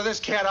to order this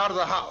cat out of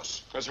the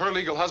house. As her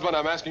legal husband,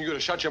 I'm asking you to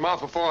shut your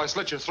mouth before I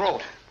slit your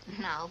throat.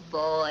 Now,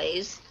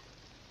 boys.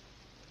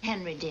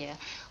 Henry, dear,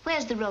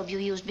 where's the robe you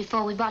used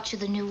before we bought you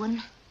the new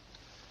one?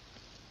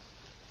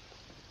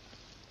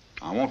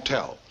 I won't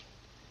tell.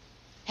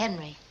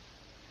 Henry,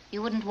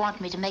 you wouldn't want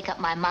me to make up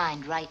my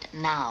mind right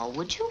now,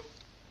 would you?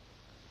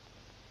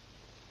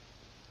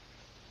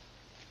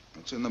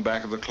 It's in the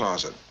back of the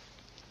closet.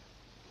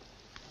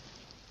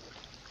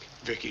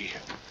 Vicky.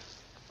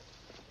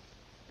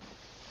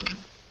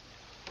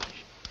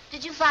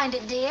 Did you find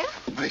it, dear?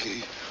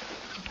 Vicky.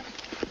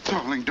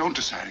 Darling, don't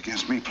decide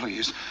against me,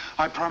 please.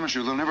 I promise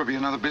you there'll never be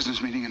another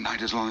business meeting at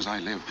night as long as I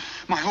live.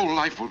 My whole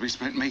life will be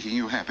spent making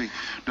you happy.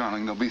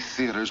 Darling, there'll be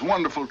theaters,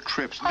 wonderful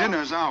trips,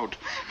 dinners out.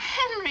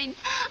 Henry,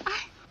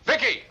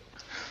 Vicky!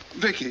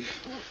 Vicky.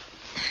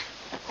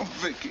 Oh,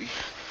 Vicky.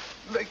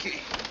 Vicky.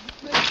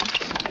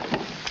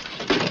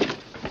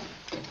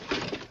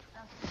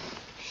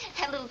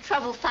 had a little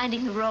trouble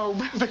finding the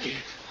robe. Vicky,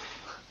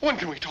 when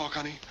can we talk,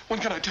 honey? When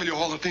can I tell you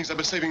all the things I've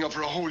been saving up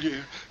for a whole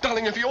year?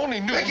 Darling, if you only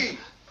knew... Vicky!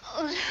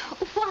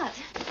 What?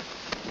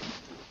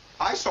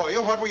 I saw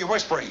you. What were you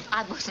whispering?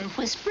 I wasn't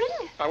whispering.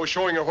 I was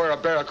showing her where a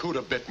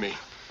barracuda bit me.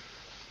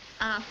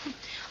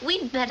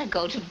 We'd better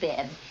go to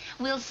bed.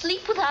 We'll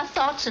sleep with our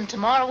thoughts, and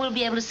tomorrow we'll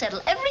be able to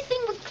settle everything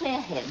with clear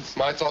heads.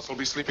 My thoughts will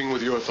be sleeping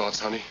with your thoughts,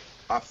 honey.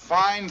 A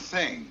fine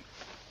thing.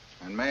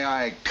 And may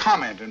I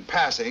comment in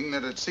passing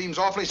that it seems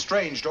awfully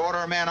strange to order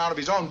a man out of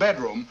his own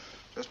bedroom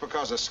just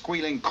because a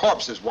squealing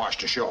corpse is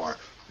washed ashore.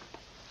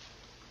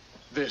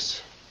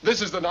 This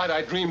is the night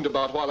I dreamed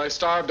about while I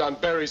starved on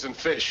berries and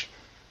fish.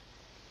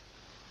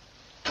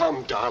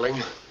 Come,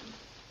 darling.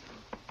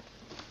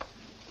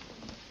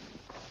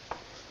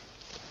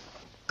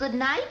 Good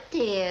night,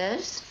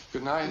 dears.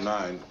 Good night. Good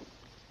night.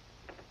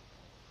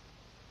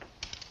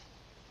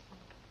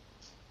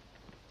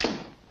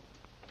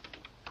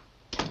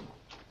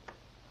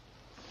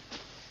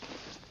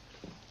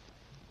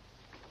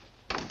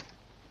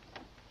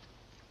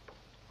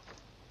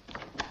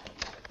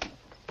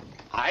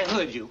 I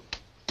heard you.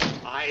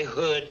 I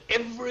heard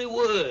every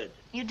word.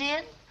 You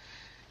did?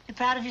 You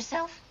proud of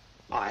yourself?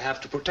 I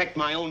have to protect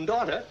my own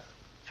daughter.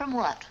 From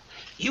what?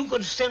 You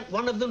could have sent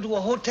one of them to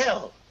a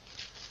hotel.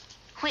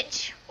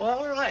 Which?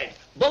 All right,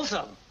 both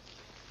of them.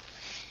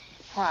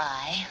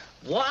 Why?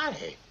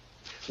 Why?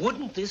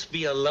 Wouldn't this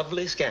be a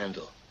lovely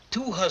scandal?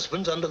 Two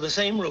husbands under the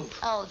same roof.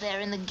 Oh,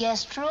 they're in the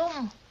guest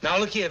room. Now,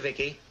 look here,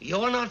 Vicky.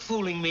 You're not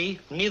fooling me.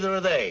 Neither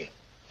are they.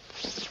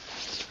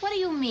 What do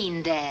you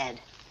mean, Dad?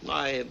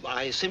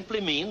 I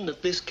simply mean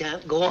that this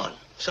can't go on.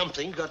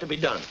 Something's got to be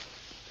done.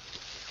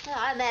 Well,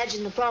 I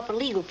imagine the proper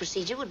legal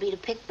procedure would be to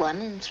pick one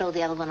and throw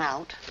the other one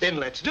out. Then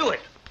let's do it.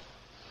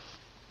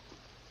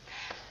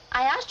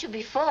 I asked you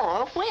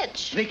before,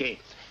 which? Vicky,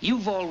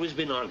 you've always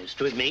been honest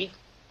with me.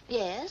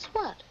 Yes,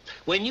 what?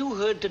 When you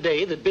heard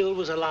today that Bill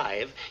was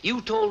alive,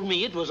 you told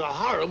me it was a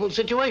horrible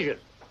situation.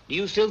 Do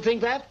you still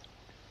think that?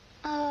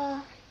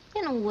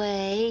 In a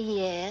way,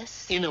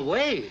 yes. In a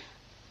way?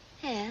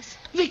 Yes.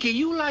 Vicky,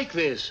 you like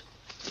this.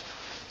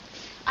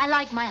 I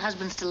like my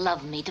husbands to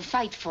love me, to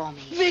fight for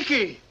me.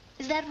 Vicky!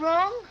 Is that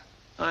wrong?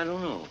 I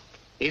don't know.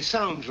 It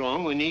sounds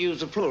wrong when you use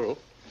the plural.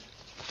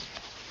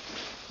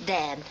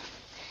 Dad,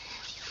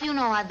 you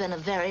know I've been a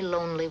very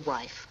lonely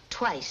wife.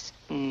 Twice.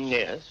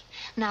 Yes.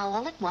 Now,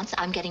 all at once,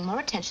 I'm getting more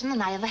attention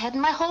than I ever had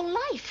in my whole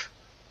life.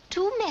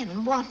 Two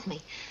men want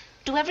me.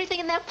 Do everything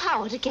in their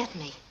power to get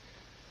me.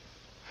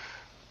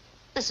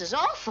 This is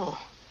awful.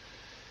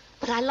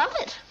 But I love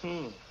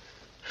it.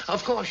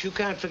 Of course, you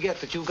can't forget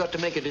that you've got to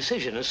make a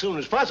decision as soon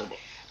as possible.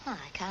 Well,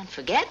 I can't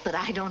forget, but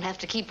I don't have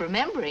to keep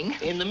remembering.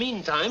 In the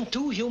meantime,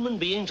 two human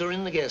beings are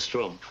in the guest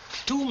room.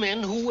 Two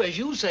men who, as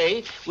you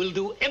say, will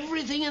do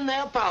everything in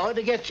their power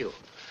to get you.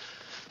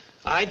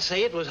 I'd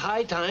say it was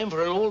high time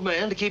for an old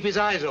man to keep his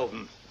eyes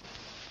open.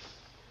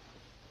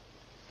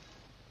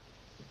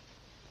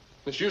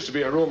 This used to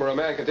be a room where a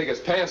man could take his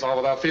pants off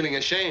without feeling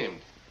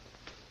ashamed.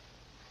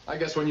 I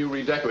guess when you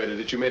redecorated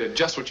it, you made it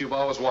just what you've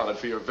always wanted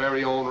for your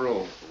very own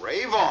room.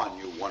 Rave on,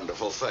 you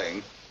wonderful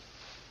thing.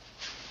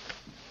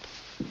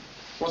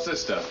 What's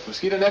this stuff?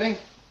 Mosquito netting?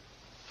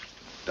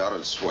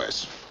 Dotted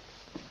Swiss.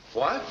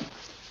 What?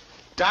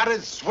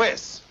 Dotted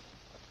Swiss.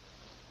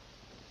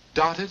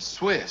 Dotted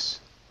Swiss.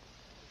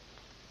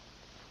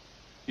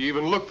 You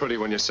even look pretty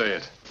when you say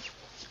it.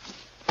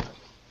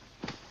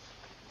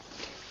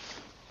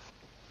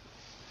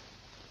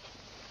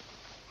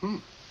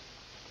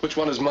 Which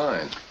one is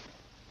mine?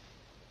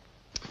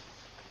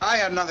 I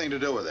had nothing to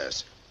do with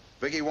this.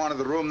 Vicky wanted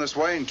the room this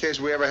way in case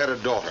we ever had a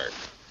daughter.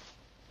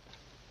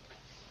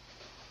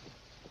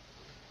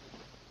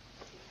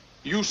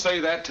 You say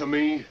that to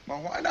me?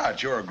 Well, why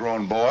not? You're a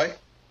grown boy.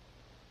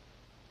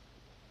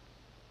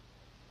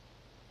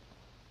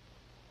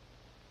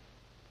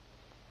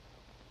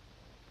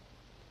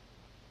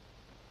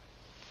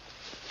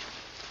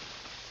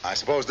 I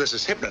suppose this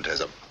is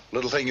hypnotism.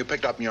 Little thing you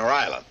picked up in your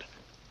island.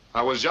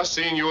 I was just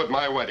seeing you at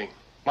my wedding.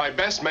 My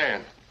best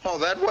man. Oh,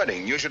 that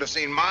wedding. You should have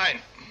seen mine.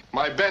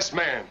 My best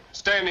man,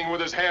 standing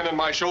with his hand on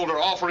my shoulder,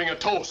 offering a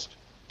toast.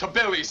 To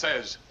Bill, he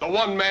says, the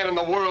one man in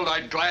the world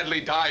I'd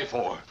gladly die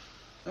for.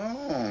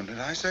 Oh, did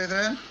I say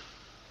that?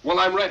 Well,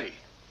 I'm ready.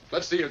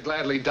 Let's see you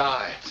gladly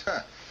die.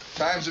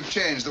 Times have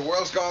changed. The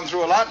world's gone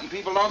through a lot, and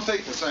people don't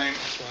think the same.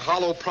 It's a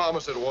hollow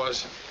promise it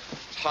was.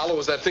 As hollow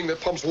as that thing that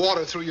pumps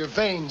water through your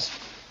veins.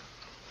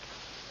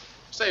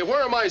 Say,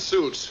 where are my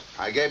suits?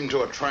 I gave them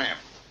to a tramp.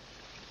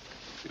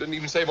 You didn't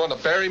even save one to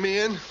bury me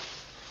in?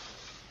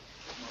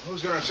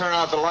 Who's going to turn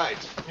out the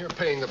lights? You're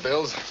paying the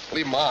bills.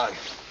 Leave them on.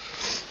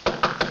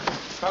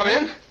 Come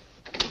in.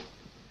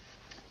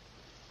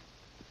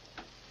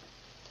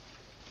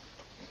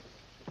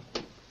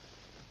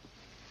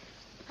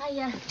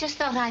 I just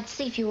thought I'd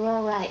see if you were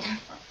all right.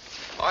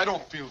 I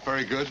don't feel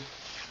very good.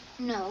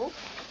 No?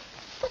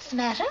 What's the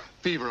matter?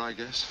 Fever, I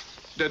guess.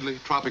 Deadly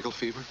tropical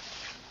fever.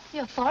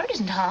 Your forehead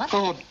isn't hot.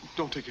 Oh,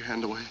 don't take your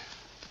hand away.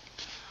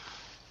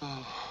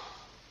 Oh.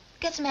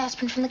 Get some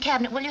aspirin from the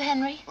cabinet, will you,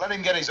 Henry? Let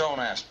him get his own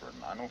aspirin.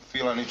 I don't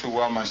feel any too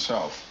well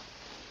myself.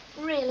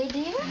 Really,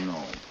 dear?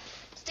 No.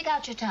 Stick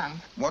out your tongue.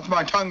 What's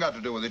my tongue got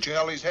to do with it? You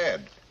held his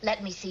head.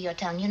 Let me see your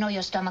tongue. You know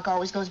your stomach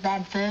always goes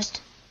bad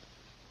first.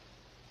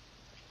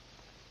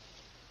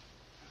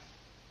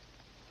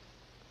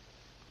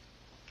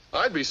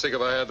 I'd be sick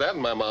if I had that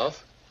in my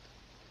mouth.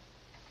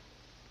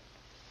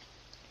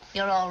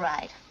 You're all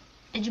right.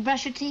 Did you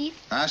brush your teeth?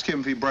 Ask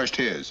him if he brushed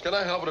his. Can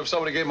I help it if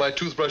somebody gave my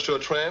toothbrush to a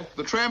tramp?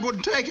 The tramp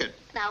wouldn't take it.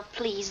 Now,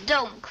 please,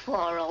 don't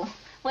quarrel.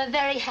 We're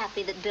very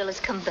happy that Bill has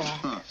come back.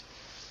 Huh.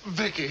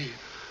 Vicky.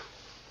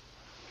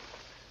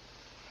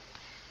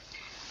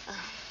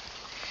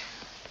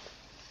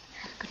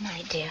 Good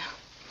night, dear.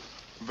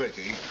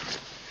 Vicky.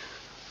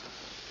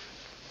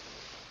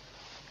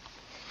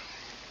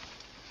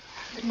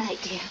 Good night,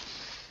 dear.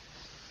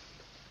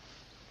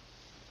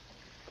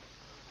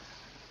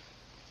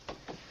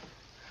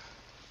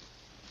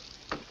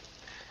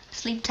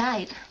 Sleep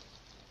tight.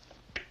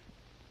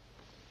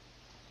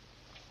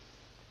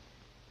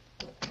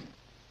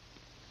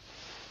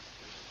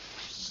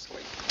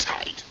 Sleep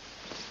tight.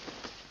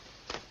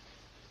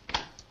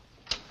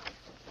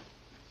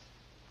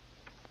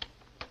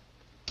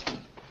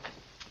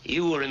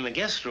 You were in the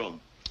guest room.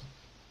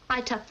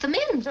 I tucked them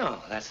in.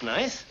 Oh, that's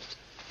nice.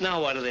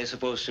 Now what are they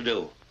supposed to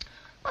do?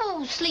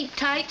 Oh, sleep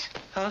tight.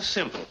 How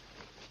simple.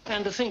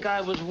 And to think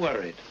I was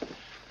worried.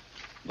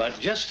 But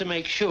just to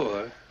make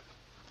sure...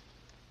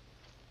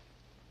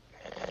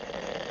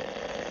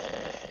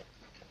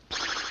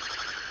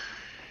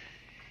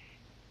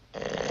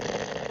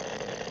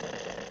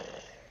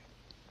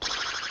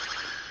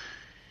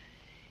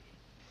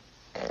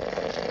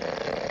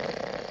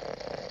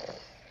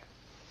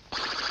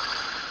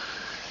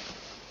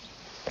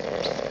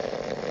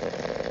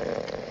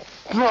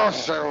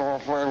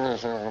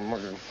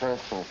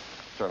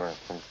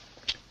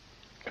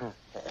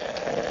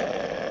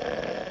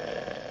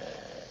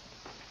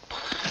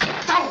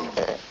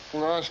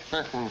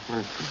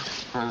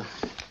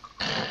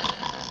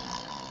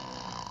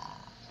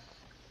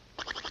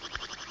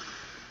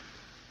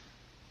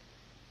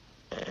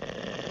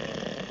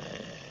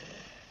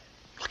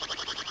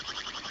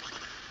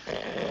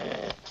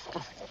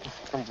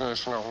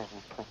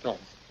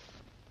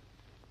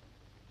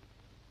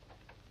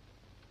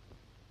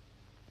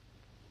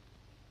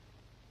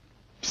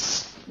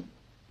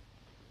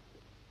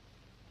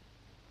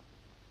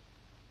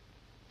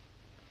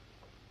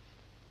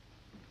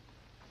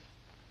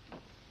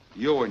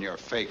 You and your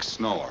fake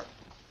snore.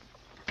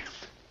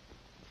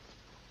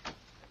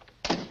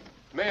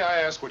 May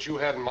I ask what you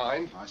had in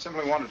mind? I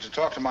simply wanted to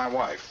talk to my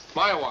wife.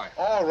 My wife.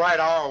 All right,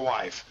 our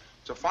wife.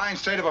 It's a fine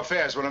state of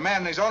affairs when a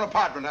man in his own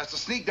apartment has to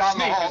sneak down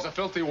the hall. Sneak is a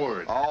filthy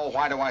word. Oh,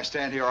 why do I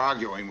stand here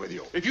arguing with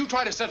you? If you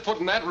try to set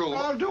foot in that room...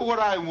 I'll do what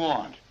I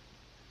want.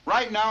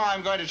 Right now,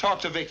 I'm going to talk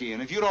to Vicky,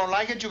 and if you don't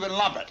like it, you can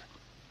lump it.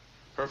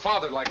 Her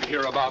father'd like to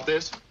hear about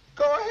this.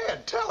 Go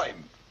ahead, tell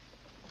him.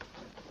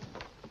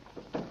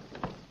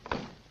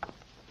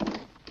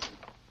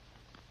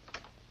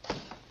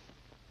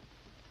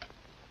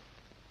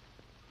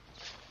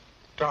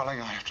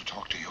 Darling, I have to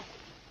talk to you.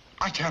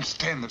 I can't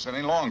stand this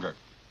any longer.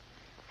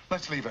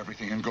 Let's leave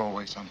everything and go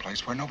away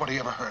someplace where nobody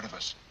ever heard of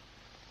us.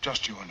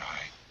 Just you and I.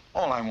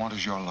 All I want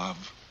is your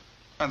love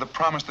and the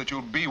promise that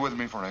you'll be with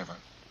me forever.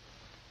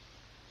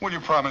 Will you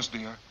promise,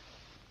 dear?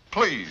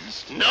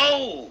 Please.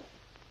 No!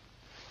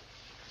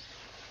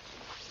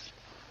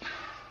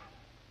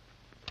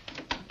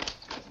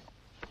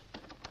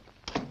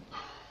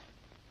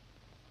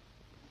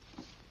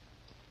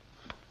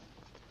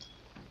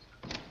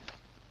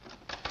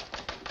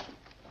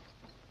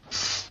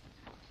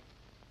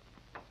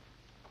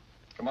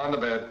 Come on to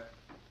bed.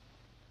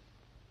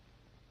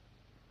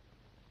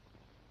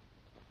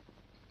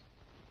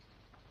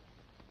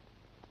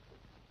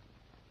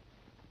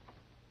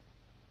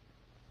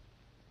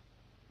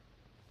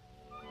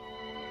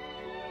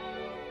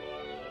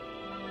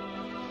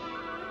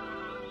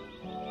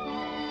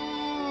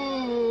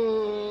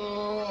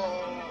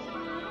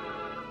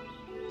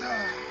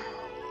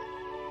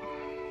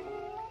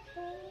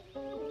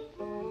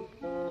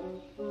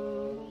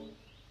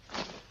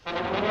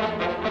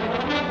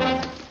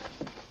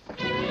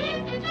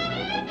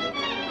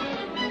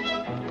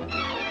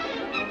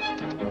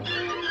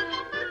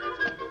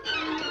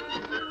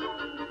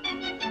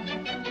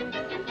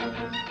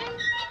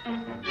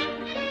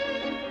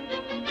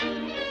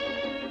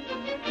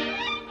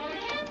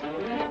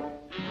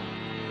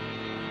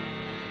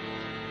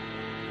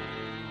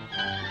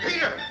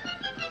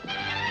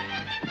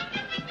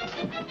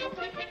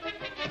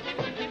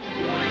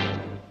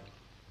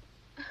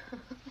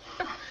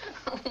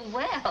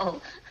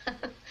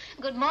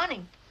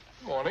 morning.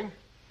 Morning.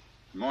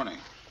 Good morning.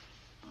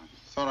 I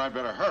thought I'd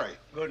better hurry.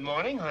 Good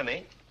morning,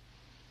 honey.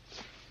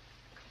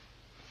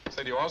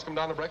 Say, do you always come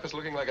down to breakfast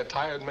looking like a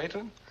tired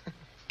matron?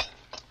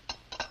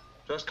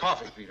 Just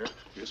coffee, Peter.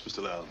 Yes,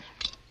 Mr. Lowndes.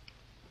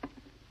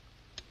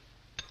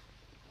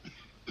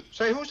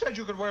 Say, who said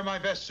you could wear my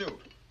best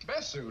suit?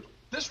 Best suit?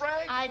 This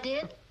rag? I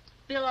did.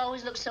 Bill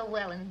always looks so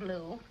well in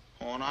blue.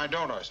 Oh, and I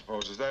don't, I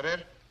suppose. Is that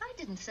it? I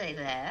didn't say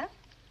that.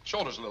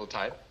 Shoulder's a little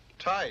tight.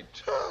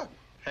 Tight.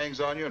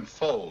 Hangs on you and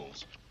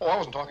folds. Oh, I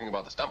wasn't talking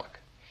about the stomach.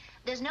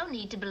 There's no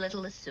need to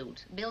belittle the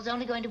suit. Bill's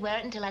only going to wear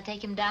it until I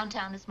take him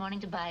downtown this morning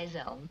to buy his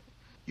own.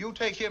 You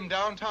take him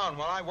downtown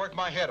while I work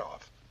my head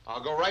off.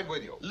 I'll go right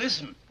with you.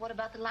 Listen. What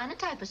about the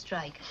linotyper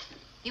strike?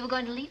 You were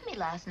going to leave me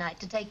last night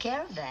to take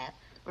care of that.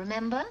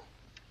 Remember?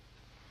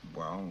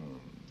 Well,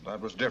 that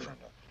was different.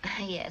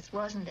 Yes,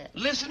 wasn't it?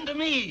 Listen to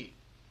me.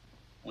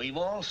 We've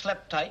all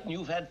slept tight and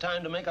you've had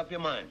time to make up your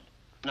mind.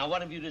 Now,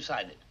 what have you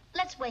decided?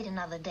 Let's wait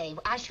another day.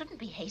 I shouldn't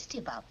be hasty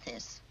about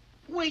this.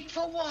 Wait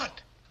for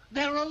what?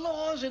 There are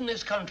laws in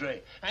this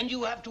country, and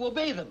you have to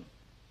obey them.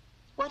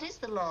 What is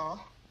the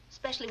law?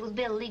 Especially with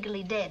Bill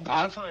legally dead.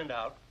 I'll find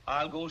out.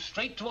 I'll go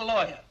straight to a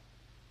lawyer.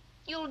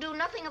 You'll do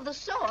nothing of the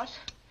sort.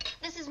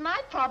 This is my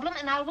problem,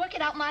 and I'll work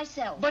it out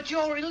myself. But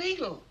you're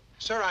illegal.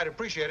 Sir, I'd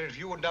appreciate it if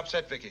you wouldn't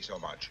upset Vicky so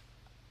much.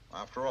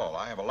 After all,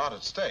 I have a lot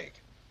at stake.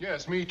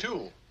 Yes, me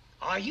too.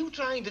 Are you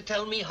trying to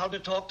tell me how to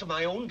talk to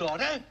my own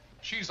daughter?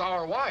 She's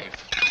our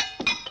wife.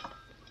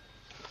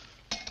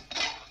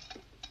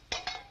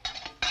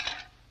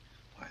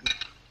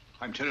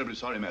 I'm terribly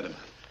sorry, madam.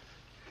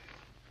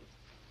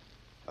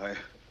 I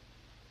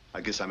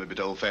guess I'm a bit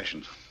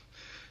old-fashioned.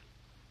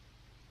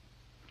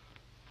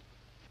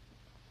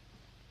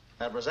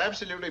 That was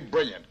absolutely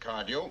brilliant,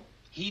 Cardew.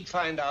 He'd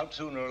find out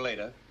sooner or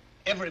later.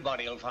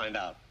 Everybody will find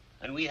out.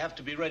 And we have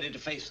to be ready to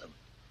face them.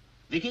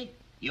 Vicky,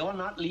 you're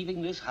not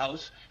leaving this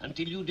house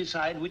until you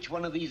decide which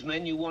one of these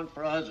men you want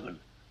for a husband.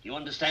 You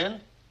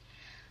understand?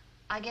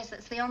 I guess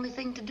that's the only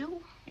thing to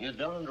do. You're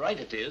darn right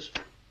it is.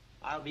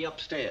 I'll be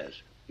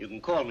upstairs. You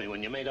can call me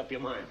when you made up your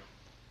mind.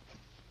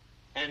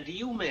 And to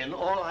you men,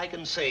 all I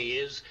can say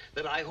is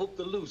that I hope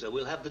the loser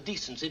will have the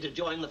decency to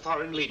join the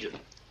Foreign Legion.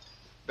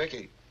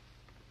 Vicky,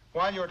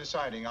 while you're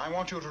deciding, I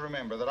want you to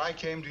remember that I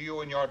came to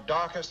you in your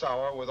darkest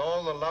hour with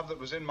all the love that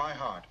was in my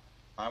heart.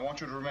 I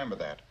want you to remember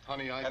that.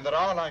 Honey, And that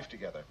our life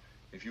together,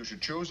 if you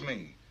should choose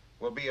me,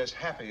 will be as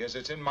happy as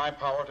it's in my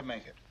power to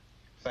make it.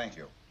 Thank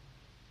you.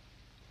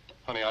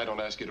 Honey, I don't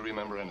ask you to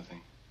remember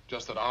anything.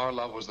 Just that our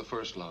love was the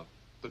first love,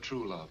 the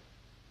true love,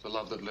 the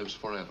love that lives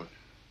forever.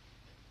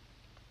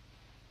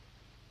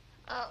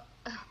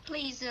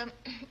 Please,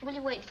 will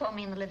you wait for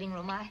me in the living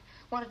room? I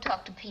want to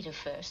talk to Peter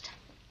first.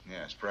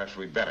 Yes, perhaps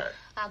we'd better.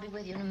 I'll be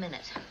with you in a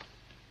minute.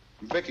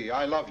 Vicky,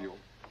 I love you.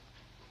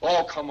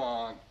 Oh, come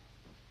on.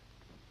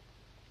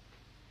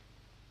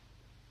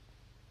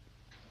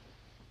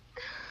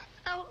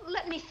 Oh,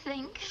 let me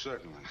think.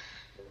 Certainly.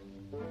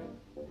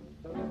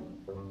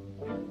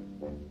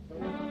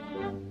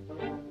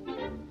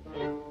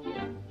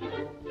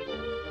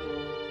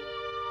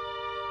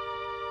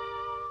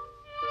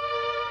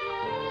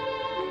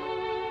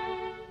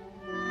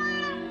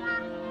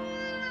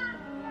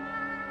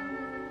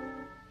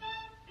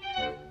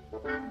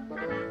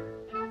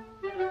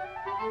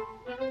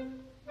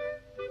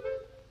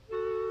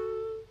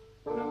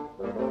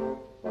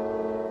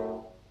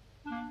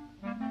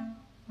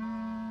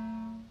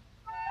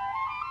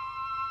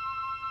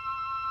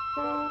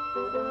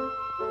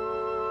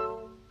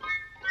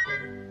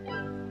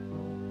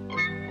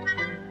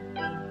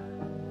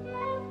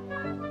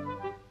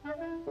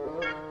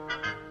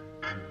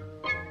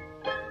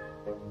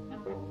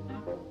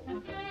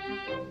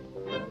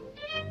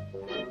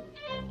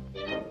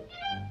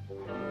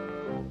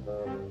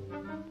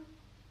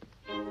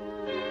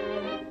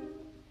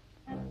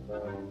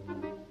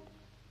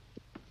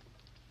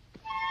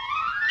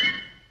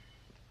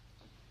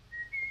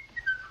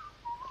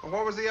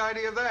 What was the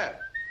idea of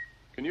that?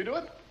 Can you do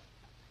it?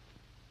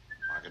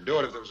 I could do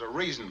it if there was a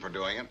reason for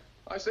doing it.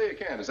 I say you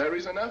can. Is that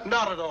reason enough?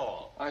 Not at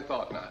all. I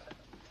thought not.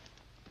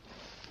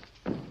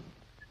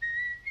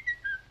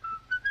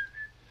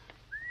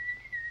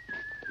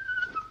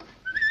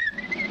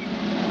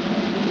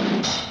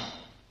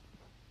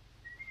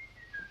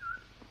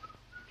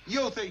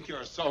 You think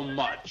you're so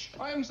much.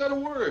 I haven't said a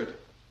word.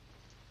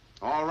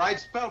 All right,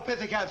 spell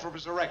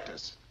Pithecanthropus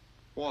erectus.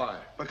 Why?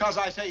 Because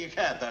I say you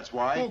can't, that's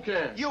why. Who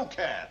can? You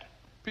can't.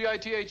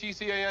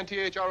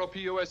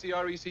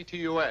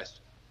 Pithecanthropuserectus.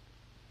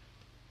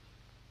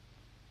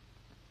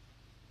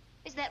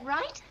 Is that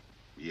right?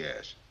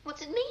 Yes.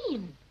 What's it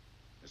mean?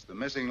 It's the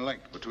missing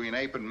link between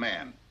ape and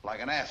man,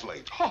 like an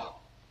athlete. Oh.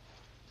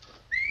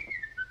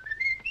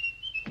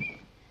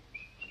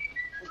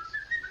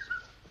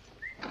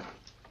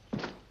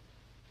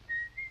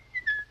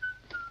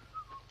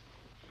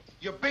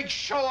 You big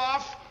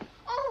show-off!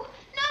 Oh,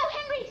 no,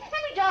 Henry!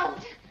 Henry,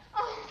 don't!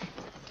 Oh.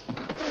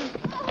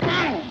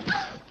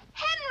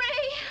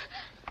 Henry!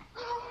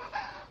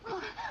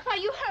 Oh. Are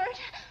you hurt?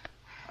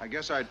 I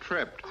guess I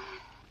tripped.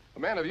 A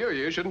man of your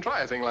years shouldn't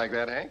try a thing like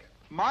that, Hank.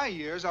 My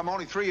years? I'm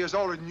only 3 years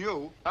older than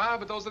you. Ah,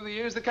 but those are the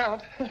years that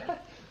count.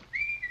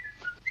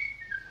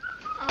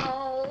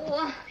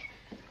 Oh.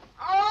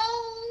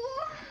 Oh.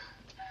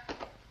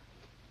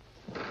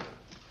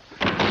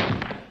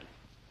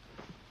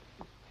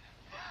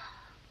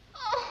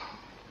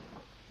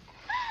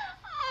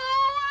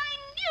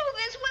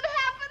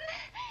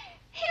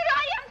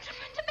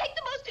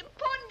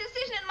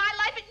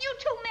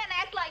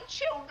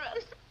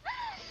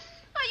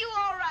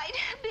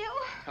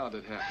 How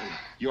did it happen?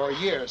 Your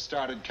years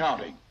started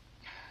counting.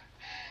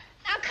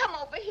 Now come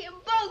over here,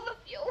 both of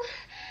you.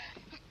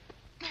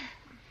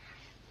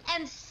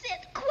 And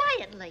sit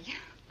quietly.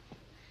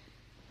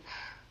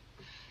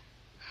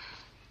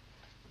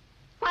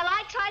 While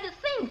I try to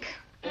think.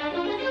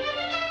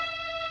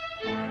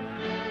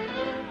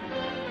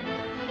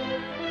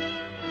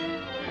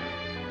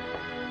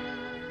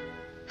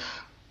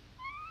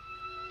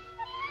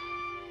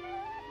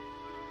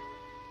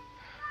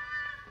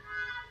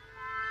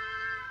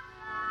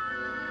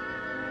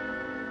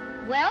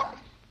 Well,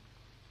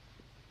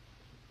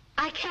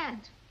 I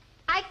can't.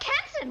 I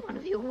can't send one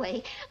of you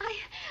away.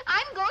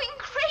 I'm going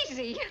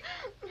crazy.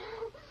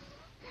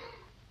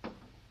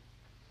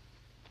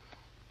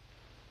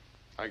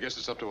 I guess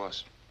it's up to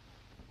us.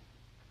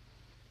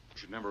 You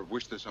should never have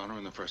wished this on her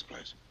in the first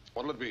place.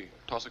 What'll it be?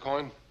 Toss a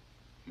coin?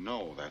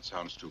 No, that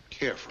sounds too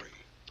carefree.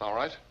 All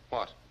right.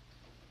 What?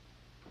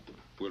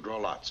 We'll draw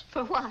lots.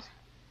 For what?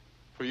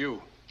 For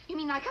you. You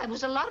mean like I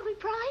was a lottery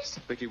prize?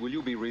 Vicky, will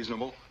you be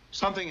reasonable?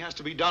 Something has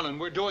to be done, and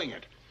we're doing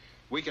it.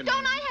 We can...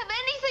 Don't I have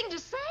anything to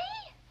say?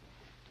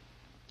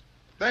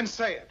 Then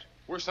say it.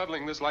 We're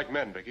settling this like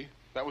men, Vicky.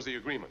 That was the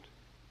agreement.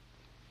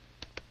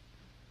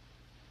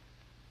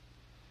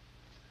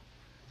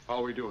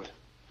 How'll we do it?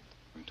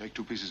 We'll take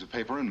 2 pieces of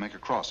paper and make a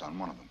cross on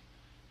one of them.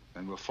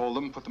 Then we'll fold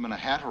them, put them in a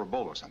hat or a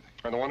bowl or something.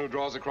 And the one who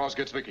draws the cross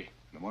gets Vicky.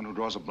 And the one who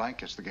draws a blank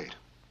gets the gate.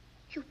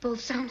 You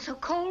both sound so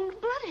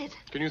cold-blooded.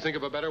 Can you think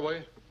of a better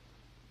way?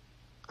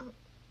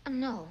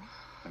 No.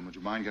 Then would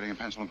you mind getting a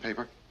pencil and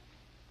paper?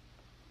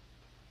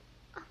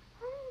 Oh,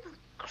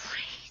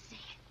 crazy.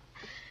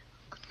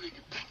 Couldn't I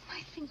have packed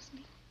my things?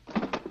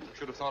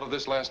 Should have thought of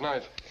this last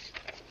night.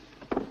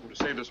 Would have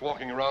saved us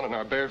walking around on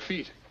our bare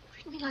feet.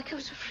 Treat me like it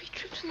was a free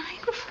trip to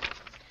Niagara.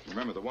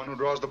 Remember, the one who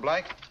draws the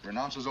blank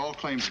renounces all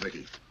claims to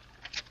Vicky.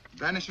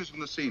 Vanishes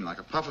from the scene like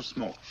a puff of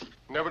smoke.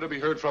 Never to be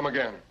heard from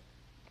again.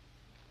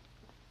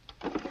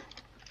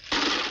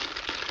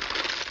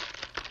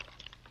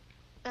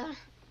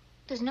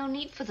 There's no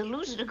need for the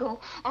loser to go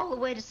all the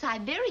way to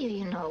Siberia,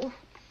 you know.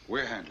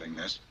 We're handling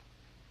this.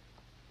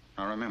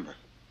 Now remember,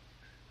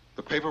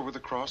 the paper with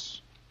the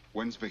cross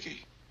wins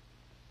Vicky.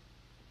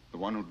 The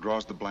one who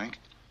draws the blank?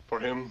 For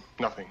him,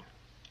 nothing.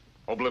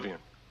 Oblivion.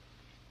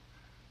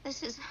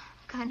 This is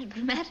kind of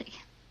dramatic.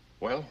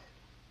 Well,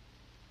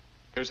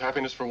 here's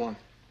happiness for one.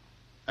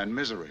 And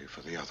misery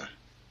for the other.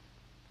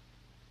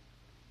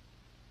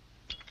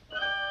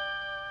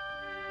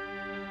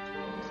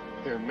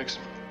 Here, mix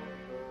them.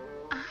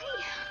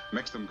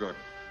 Mix them good.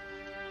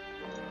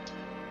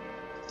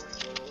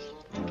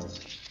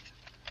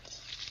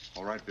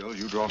 All right, Bill,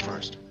 you draw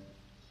first.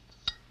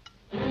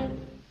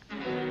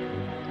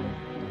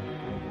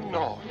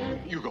 No,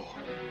 you go.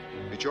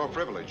 It's your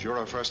privilege. You're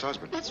our first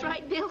husband. That's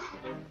right, Bill.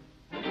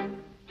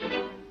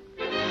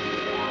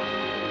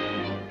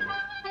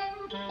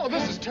 Oh,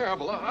 this is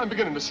terrible. I'm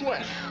beginning to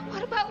sweat.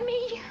 What about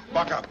me?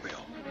 Buck up, Bill.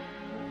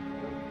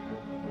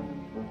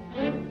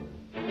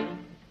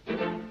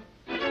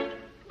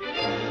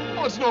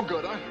 Oh, it's no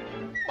good.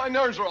 My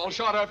nerves are all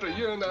shot after a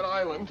year in that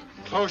island.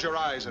 Close your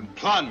eyes and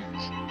plunge.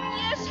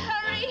 Yes,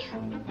 hurry.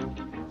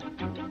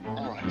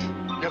 All right,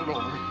 get it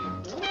over.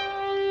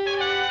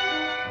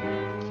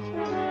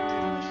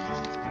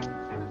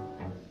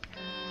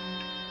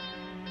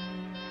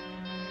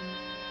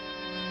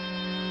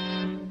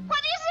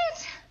 What is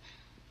it?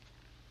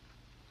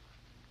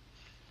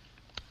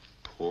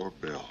 Poor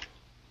Bill.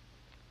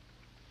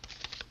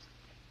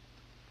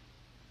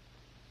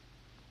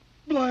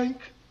 Blank.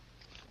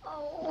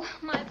 Oh,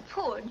 my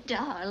poor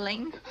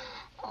darling.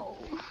 Oh.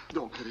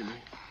 Don't pity me.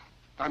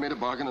 I made a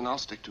bargain, and I'll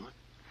stick to it.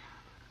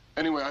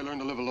 Anyway, I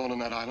learned to live alone on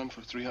that island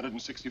for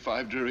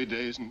 365 dreary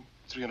days and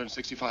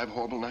 365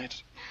 horrible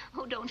nights.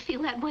 Oh, don't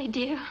feel that way,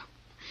 dear.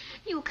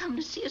 You'll come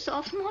to see us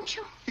often, won't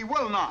you? He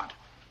will not.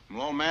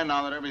 Well, old man,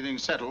 now that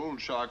everything's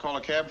settled, shall I call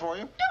a cab for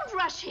you? Don't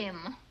rush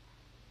him.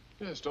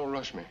 Yes, don't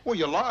rush me. Well,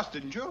 you lost,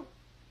 didn't you?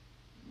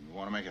 You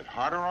want to make it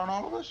harder on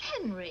all of us?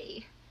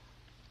 Henry.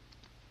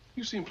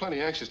 You seem plenty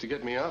anxious to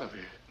get me out of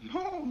here.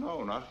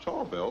 No, not at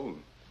all, Bill.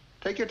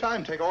 Take your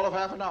time. Take all of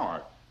half an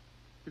hour.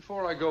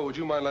 Before I go, would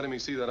you mind letting me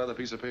see that other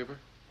piece of paper?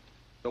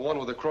 The one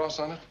with the cross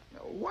on it?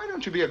 Now, why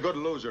don't you be a good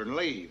loser and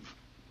leave?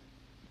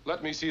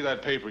 Let me see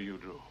that paper you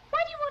drew. Why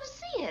do you want to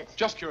see it?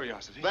 Just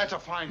curiosity. That's a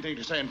fine thing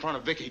to say in front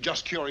of Vicky,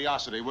 just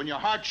curiosity, when your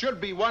heart should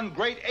be one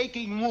great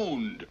aching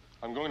wound.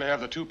 I'm going to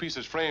have the 2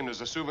 pieces framed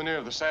as a souvenir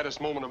of the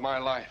saddest moment of my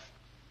life.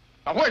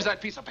 Now, where's that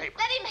piece of paper?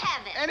 Let him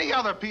have it. Any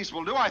other piece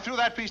will do. I threw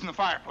that piece in the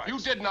fireplace. You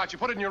did not. You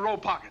put it in your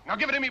robe pocket. Now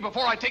give it to me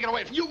before I take it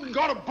away from you. You can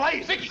go to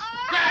blaze. Vicky,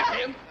 grab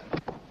him.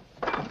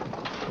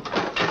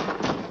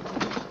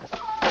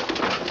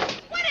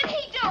 What did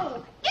he do?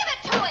 Give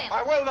it to him.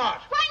 I will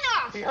not. Why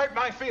not? He hurt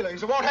my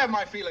feelings. I won't have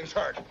my feelings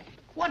hurt.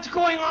 What's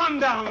going on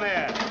down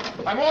there?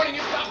 I'm warning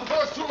you, stop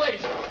before it's too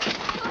late.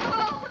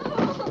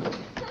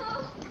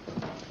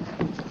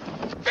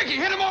 Vicky,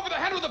 hit him over the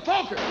head with a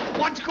poker.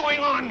 What's going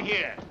on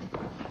here?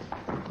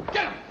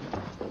 Get him.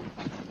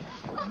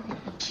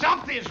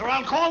 Stop this or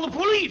I'll call the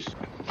police.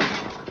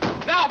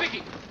 Now,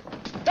 Vicky.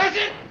 That's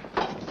it.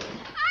 I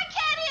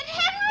can't hit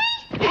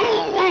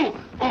Henry.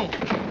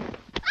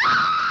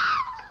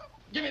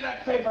 Give me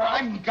that paper. I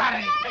haven't got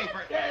any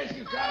paper. Yes,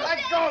 you got it. Let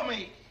go of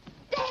me.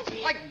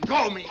 Daddy. Let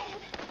go of me.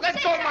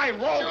 Let go of my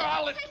robe. Sure,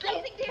 I'll let Say go.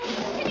 something, dear.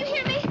 Can you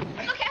hear me?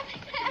 Look at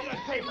me.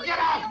 Paper. Get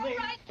off me.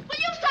 Will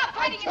you stop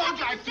fighting? I told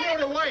you I threw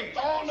it away.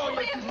 Oh, no,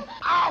 you...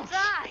 Ouch.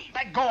 Try.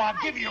 Let go. I'll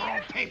give you your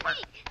own paper.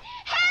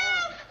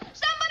 Help!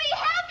 Somebody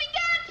help me,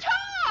 Dad!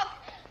 Talk!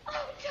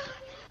 Oh,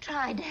 God.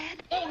 Try,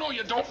 Dad. Oh, no,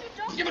 you don't.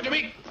 Give it to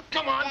me.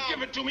 Come on, Dad.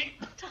 give it to me.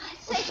 Try.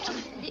 Say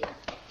something, dear.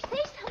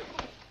 Say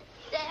something.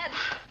 Dad,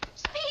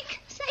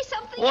 speak. Say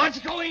something. What's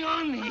going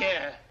on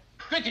here?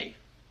 Vicky,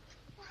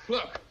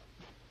 look.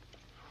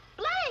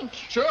 Blank.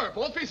 Sure,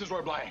 both pieces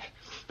were blank.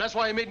 That's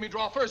why he made me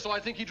draw first, so I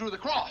think he drew the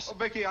cross. Oh,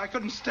 Vicky, I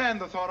couldn't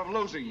stand the thought of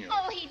losing you.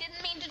 Oh, he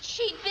didn't mean to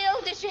cheat,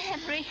 Bill, did you,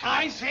 Henry?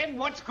 I said,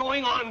 what's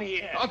going on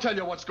here? I'll tell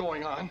you what's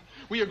going on.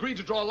 We agreed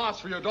to draw lots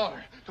for your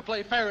daughter, to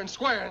play fair and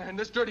square, and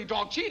this dirty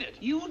dog cheated.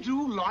 You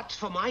drew lots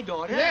for my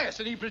daughter? Yes,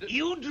 and he...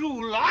 You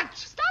drew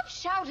lots? Stop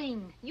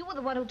shouting. You were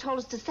the one who told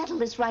us to settle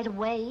this right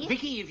away.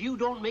 Vicky, if you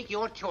don't make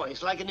your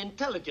choice like an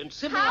intelligent, How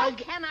civilized...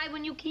 can I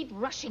when you keep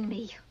rushing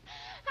me?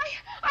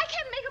 I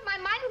can't make up my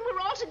mind when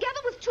we're all together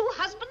with two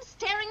husbands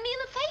staring me in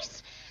the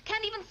face.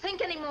 Can't even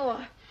think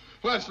anymore.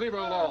 Let's leave her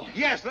alone.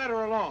 Yes, let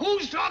her alone.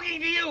 Who's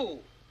talking to you?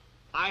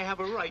 I have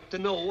a right to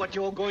know what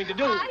you're going to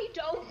do. I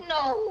don't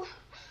know.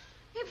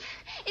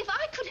 If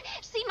I could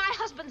see my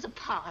husbands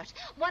apart,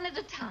 one at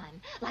a time,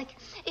 like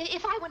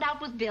if I went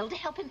out with Bill to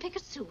help him pick a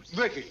suit.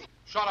 Vicky,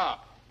 shut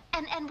up.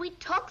 And we'd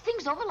talk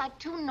things over like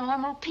two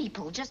normal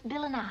people, just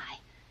Bill and I.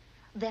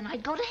 Then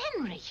I'd go to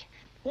Henry.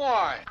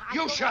 Why?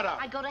 You I'd shut up.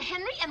 I'd go to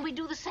Henry and we'd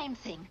do the same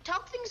thing.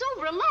 Talk things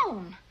over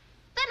alone.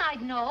 Then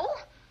I'd know.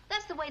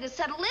 That's the way to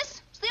settle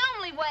this. It's the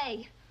only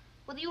way.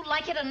 Whether you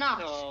like it or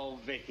not. Oh,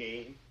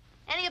 Vicky.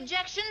 Any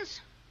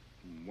objections?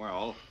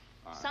 Well,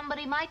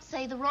 Somebody might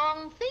say the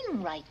wrong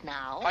thing right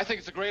now. I think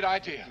it's a great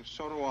idea.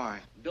 so do I.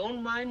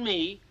 Don't mind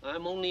me.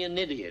 I'm only an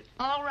idiot.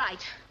 All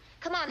right.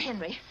 Come on,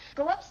 Henry.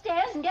 Go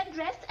upstairs and get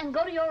dressed and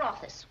go to your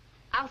office.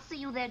 I'll see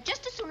you there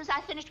just as soon as I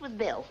finished with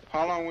Bill.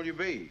 How long will you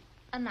be?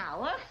 An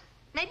hour.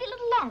 Maybe a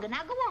little longer.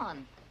 Now go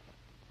on.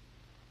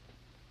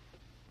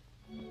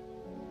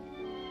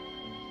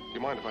 Do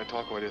you mind if I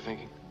talk while you're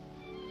thinking?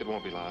 It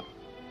won't be loud.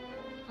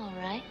 All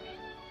right.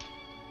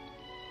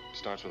 It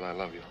starts with I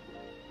love you.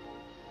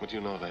 But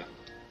you know that.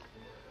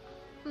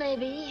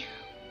 Maybe.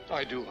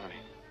 I do, honey.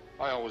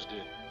 I always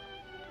did.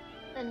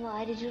 Then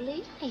why did you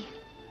leave me?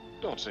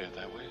 Don't say it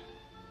that way.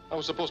 I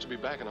was supposed to be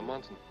back in a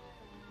month, and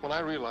when I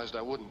realized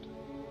I wouldn't,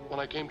 when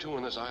I came to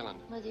in this island,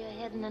 With your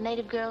head in a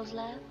native girl's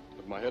lap?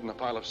 with my head in a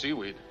pile of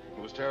seaweed,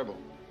 it was terrible.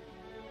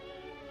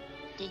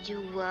 Did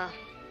you,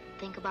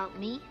 think about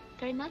me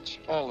very much?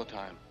 All the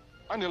time.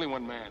 I nearly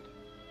went mad.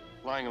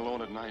 Lying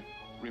alone at night,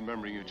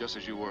 remembering you just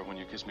as you were when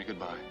you kissed me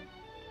goodbye.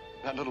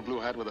 That little blue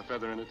hat with a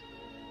feather in it.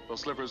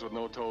 Those slippers with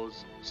no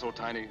toes, so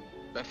tiny.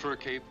 That fur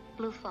cape.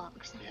 Blue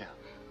fox. Yeah.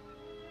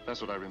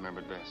 That's what I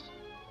remembered best.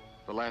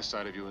 The last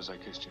sight of you as I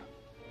kissed you.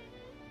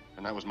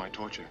 And that was my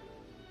torture.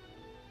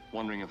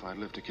 Wondering if I'd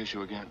live to kiss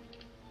you again.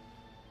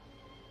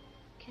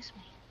 Kiss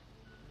me.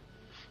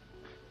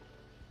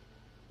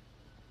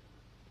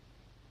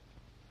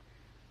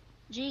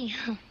 Gee,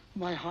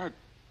 My heart.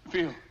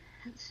 Feel.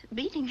 it's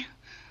beating.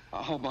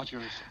 How about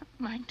yours?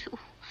 Mine, too.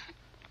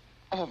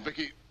 Oh,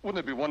 Vicky, wouldn't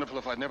it be wonderful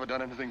if I'd never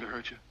done anything to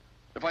hurt you?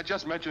 If I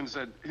just met you and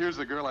said, here's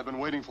the girl I've been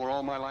waiting for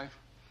all my life?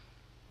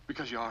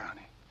 Because you are,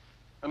 honey.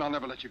 And I'll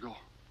never let you go.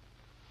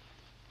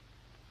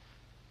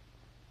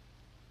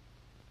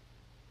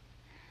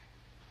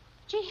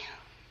 Gee,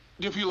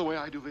 Do you feel the way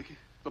I do, Vicky?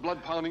 The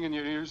blood pounding in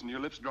your ears and your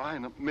lips dry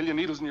and a million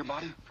needles in your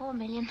body? 4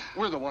 million.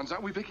 We're the ones,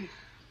 aren't we, Vicky?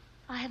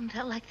 I haven't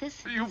felt like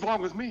this. You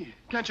belong with me.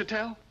 Can't you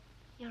tell?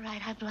 You're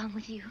right, I belong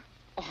with you.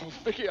 Oh,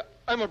 Vicky,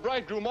 I'm a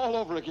bridegroom all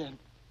over again.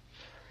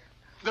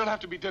 There'll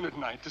have to be dinner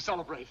tonight to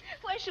celebrate.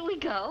 Where shall we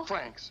go?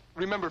 Frank's.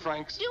 Remember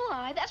Frank's? Do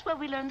I? That's where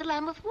we learned the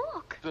Lambeth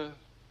Walk. The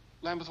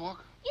Lambeth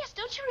Walk? Yes,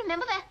 don't you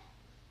remember that?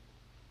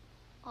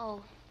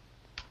 Oh,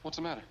 What's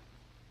the matter?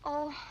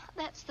 oh,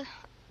 that's the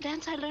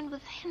dance I learned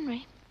with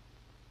Henry.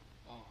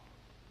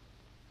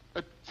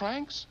 At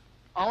Frank's?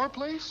 Our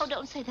place? Oh,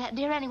 don't say that,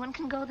 dear. Anyone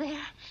can go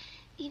there.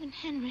 Even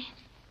Henry.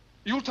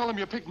 You'll tell him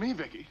you picked me,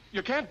 Vicky.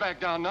 You can't back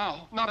down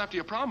now. Not after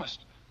you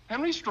promised.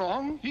 Henry's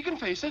strong. He can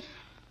face it.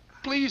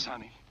 Please,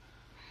 honey.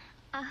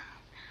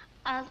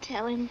 I'll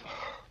tell him.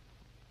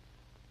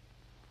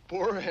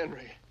 Poor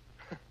Henry.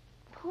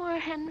 Poor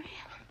Henry.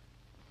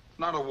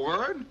 Not a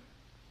word?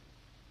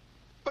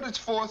 But it's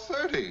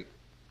 4:30.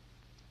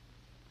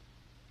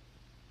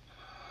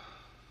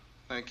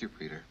 Thank you,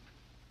 Peter.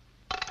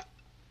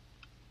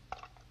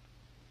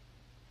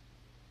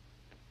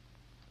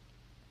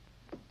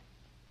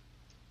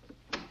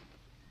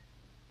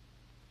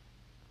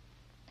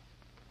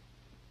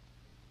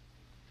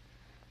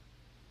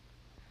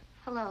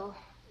 Hello,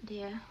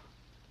 dear.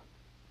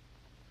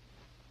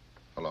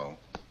 Hello.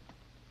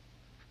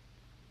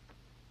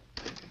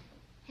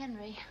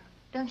 Henry,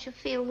 don't you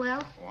feel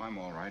well? Oh, I'm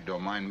all right.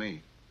 Don't mind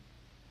me.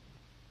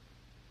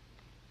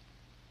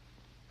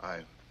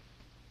 I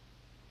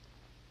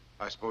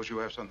suppose you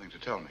have something to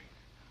tell me.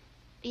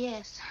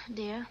 Yes,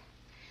 dear.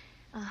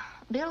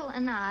 Bill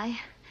and I,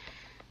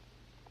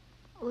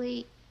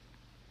 we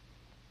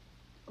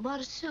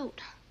bought a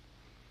suit.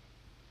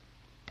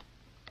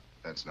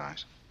 That's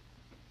nice.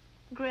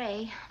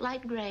 Gray,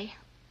 light gray.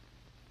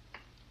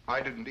 I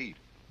didn't eat.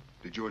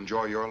 Did you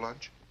enjoy your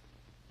lunch?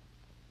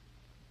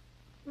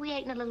 We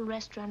ate in a little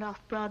restaurant off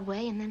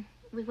Broadway, and then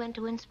we went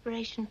to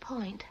Inspiration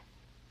Point.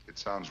 It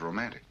sounds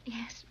romantic.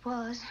 Yes, it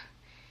was.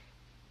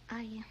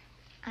 I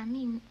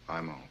mean...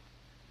 I'm all.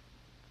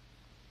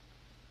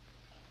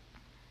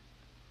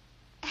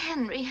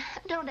 Henry,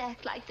 don't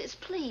act like this,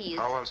 please.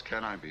 How else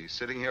can I be?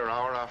 Sitting here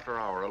hour after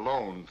hour,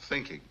 alone,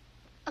 thinking.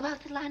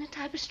 About the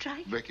linotyper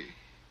strike? Vicky.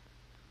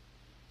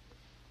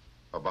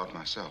 About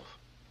myself.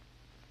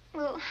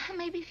 Well,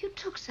 maybe if you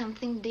took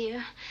something,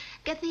 dear,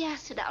 get the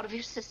acid out of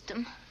your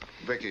system.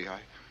 Vicky,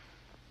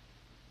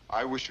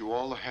 I wish you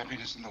all the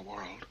happiness in the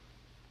world.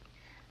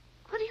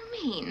 What do you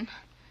mean?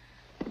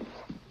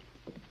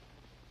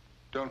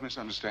 Don't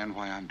misunderstand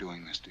why I'm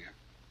doing this, dear.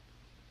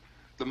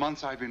 The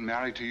months I've been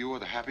married to you are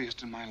the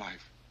happiest in my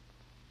life.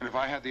 And if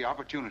I had the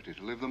opportunity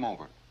to live them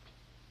over,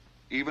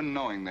 even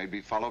knowing they'd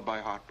be followed by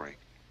heartbreak,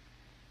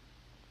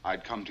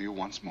 I'd come to you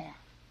once more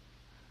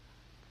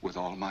with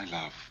all my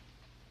love.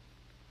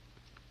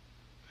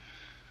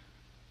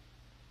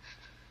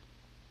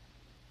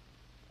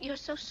 You're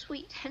so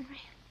sweet,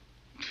 Henry.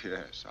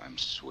 Yes, I'm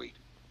sweet.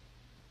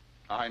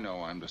 I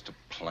know I'm just a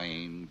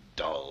plain,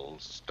 dull,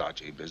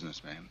 stodgy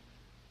businessman.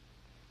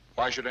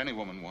 Why should any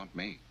woman want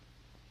me?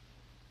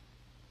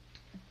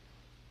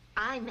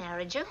 I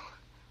married you.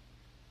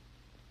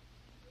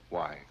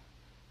 Why?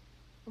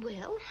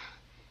 Well,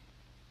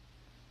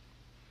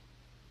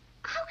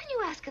 how can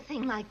you ask a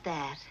thing like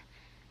that?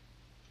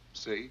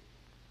 See?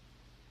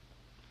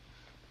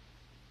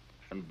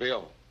 And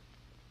Bill.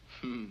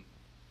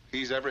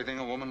 He's everything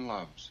a woman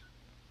loves.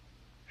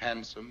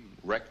 Handsome,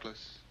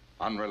 reckless,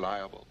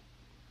 unreliable,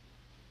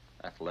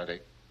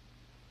 athletic,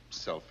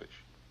 selfish.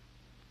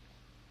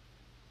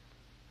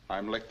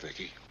 I'm licked,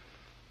 Vicky.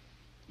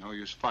 No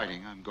use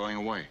fighting. I'm going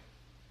away.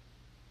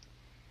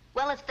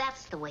 Well, if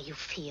that's the way you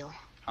feel.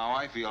 How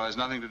I feel has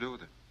nothing to do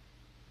with it.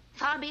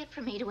 Far be it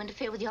from me to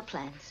interfere with your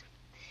plans.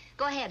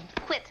 Go ahead,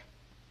 quit.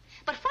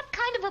 But what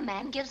kind of a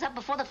man gives up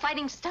before the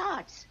fighting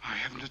starts? I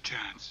haven't a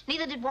chance.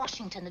 Neither did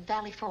Washington at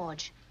Valley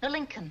Forge, nor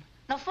Lincoln,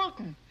 nor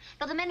Fulton,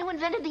 nor the men who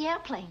invented the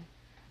airplane.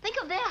 Think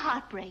of their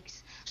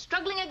heartbreaks,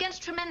 struggling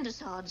against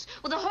tremendous odds,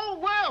 with the whole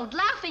world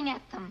laughing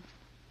at them.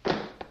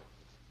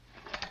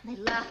 They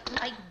laughed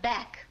right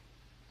back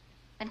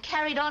and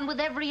carried on with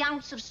every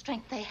ounce of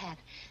strength they had,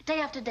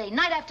 day after day,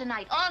 night after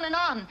night, on and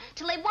on,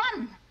 till they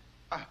won.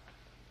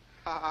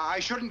 I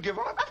shouldn't give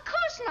up. Of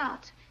course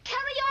not.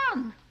 Carry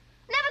on.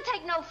 Never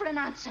take no for an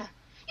answer.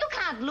 You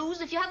can't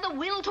lose if you have the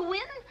will to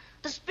win,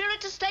 the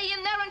spirit to stay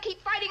in there and keep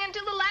fighting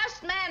until the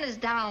last man is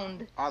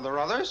downed. Are there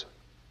others?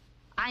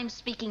 I'm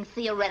speaking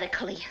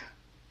theoretically.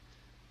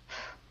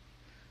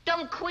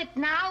 Don't quit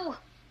now.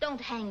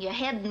 Don't hang your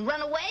head and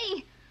run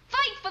away.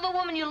 Fight for the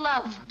woman you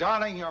love.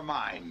 Darling, you're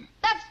mine.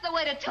 That's the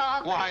way to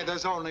talk. Why,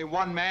 there's only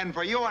one man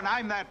for you, and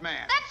I'm that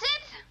man. That's it.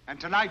 And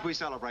tonight we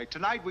celebrate.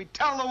 Tonight we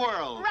tell the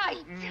world.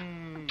 Right.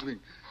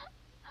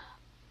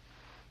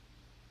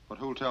 But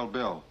who'll tell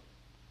Bill?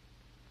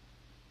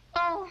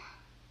 Oh,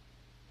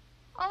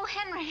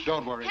 Henry.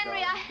 Don't worry,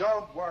 Henry, darling.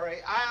 Don't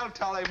worry. I'll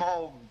tell him.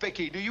 Oh,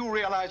 Vicky, do you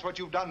realize what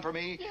you've done for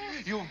me?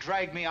 Yes. You've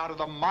dragged me out of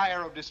the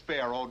mire of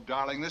despair. Oh,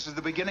 darling, this is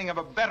the beginning of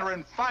a better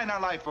and finer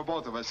life for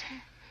both of us.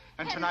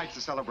 And Henry. Tonight's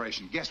the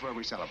celebration. Guess where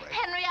we celebrate?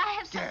 Henry, I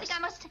have something Yes. I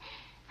must...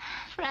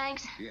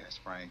 Frank's. Yes,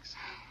 Frank's.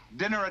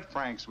 Dinner at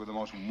Frank's with the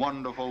most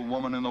wonderful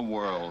woman in the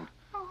world.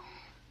 Oh.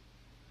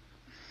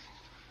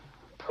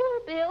 Poor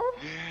Bill.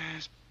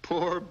 Yes,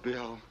 poor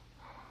Bill.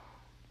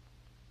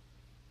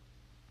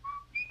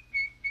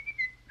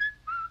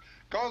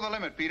 Go the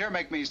limit, Peter.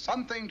 Make me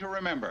something to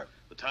remember.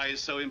 The tie is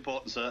so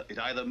important, sir, it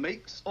either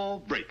makes or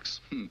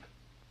breaks. Is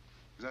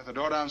that the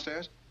door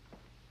downstairs?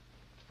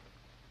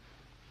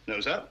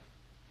 No, sir.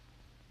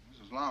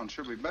 Mrs. Lowndes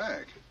should be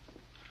back.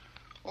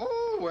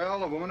 Oh,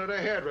 well, a woman at her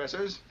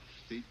hairdresser's.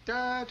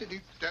 I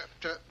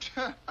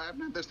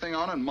haven't had this thing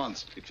on in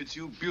months. It fits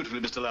you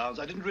beautifully, Mr. Lowndes.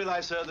 I didn't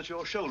realize, sir, that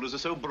your shoulders are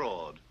so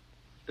broad.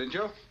 Didn't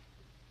you?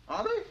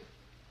 Are they?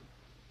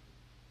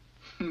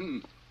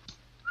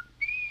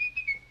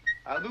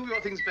 I'll move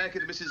your things back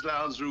into Mrs.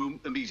 Lowndes'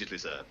 room immediately,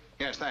 sir.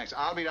 Yes, thanks.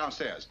 I'll be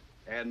downstairs.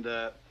 And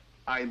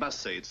I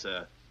must say,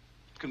 sir,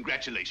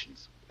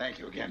 congratulations. Thank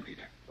you again,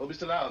 Peter. Oh,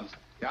 Mr. Lowndes.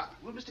 Yeah?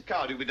 Will Mr.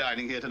 Cardew be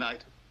dining here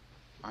tonight?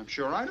 I'm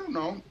sure I don't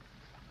know.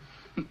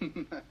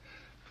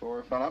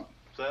 Poor fellow.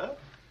 Sir?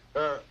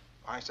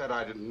 I said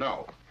I didn't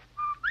know.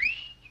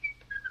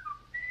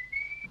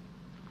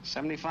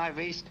 75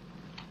 East?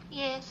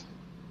 Yes.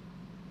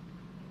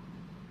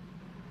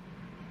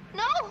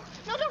 No!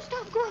 No, don't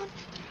stop. Go on.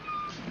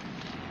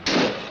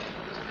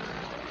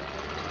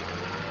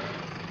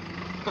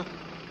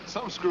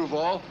 Some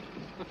screwball.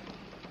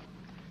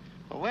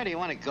 Well, where do you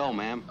want to go,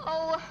 ma'am?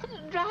 Oh,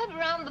 drive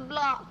around the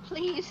block,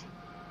 please.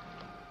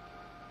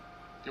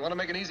 You want to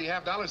make an easy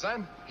 $50,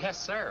 son? Yes,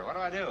 sir. What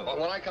do I do? Well,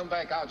 when I come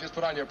back out, just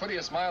put on your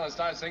prettiest smile and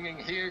start singing,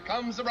 Here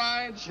Comes the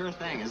Bride. Sure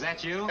thing. Is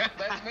that you?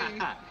 That's me.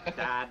 Da,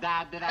 da,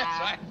 da, da. That's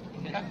right.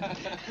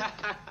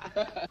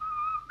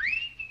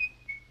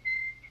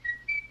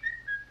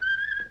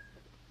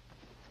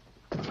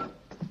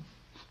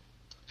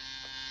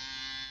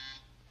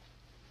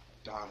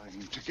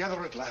 Darling,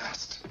 together at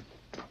last.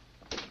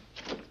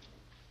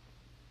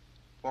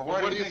 Well,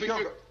 Well, where do you think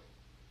you're...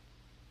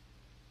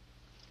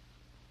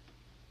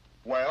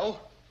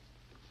 Well?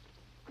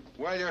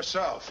 Well,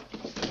 yourself.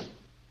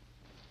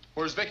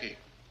 Where's Vicky?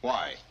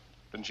 Why?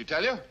 Didn't she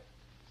tell you?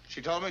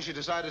 She told me she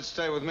decided to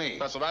stay with me.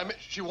 That's what I meant.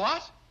 She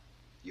what?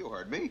 You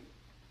heard me.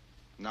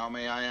 Now,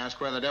 may I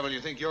ask where the devil you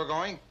think you're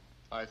going?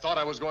 I thought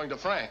I was going to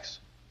Frank's.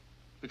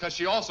 Because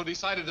she also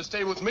decided to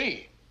stay with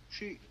me.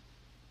 She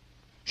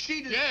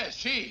did... Yes,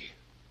 she.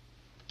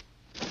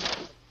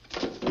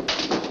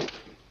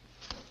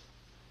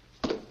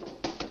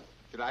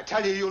 Did I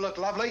tell you you look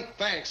lovely?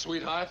 Thanks,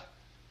 sweetheart.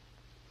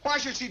 Why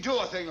should she do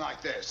a thing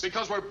like this?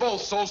 Because we're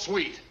both so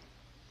sweet.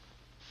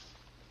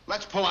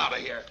 Let's pull out of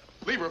here.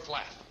 Leave her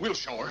flat. We'll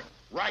show her.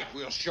 Right,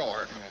 we'll show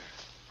her.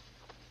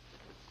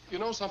 You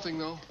know something,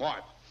 though?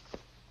 What?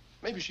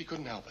 Maybe she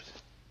couldn't help it.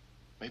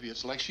 Maybe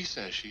it's like she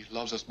says. She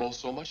loves us both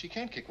so much she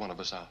can't kick one of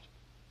us out.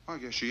 I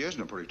guess she is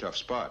in a pretty tough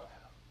spot.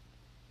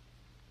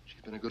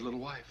 She's been a good little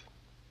wife.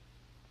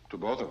 To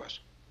both of us.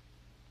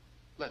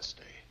 Let's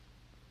stay.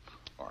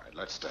 All right,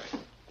 let's stay.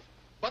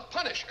 But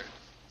punish her.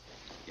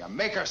 You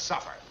make her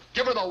suffer.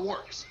 Give her the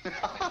works.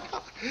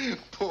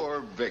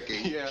 Poor Vicky.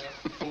 Yeah,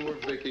 poor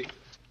Vicky.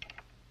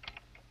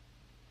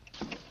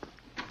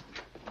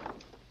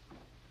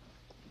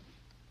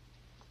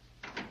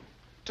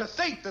 To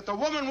think that the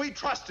woman we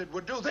trusted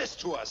would do this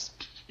to us.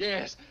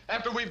 Yes,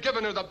 after we've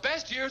given her the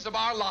best years of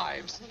our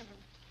lives.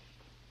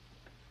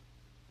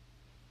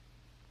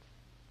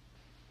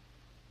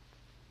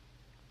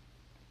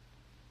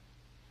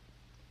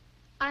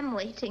 I'm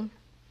waiting.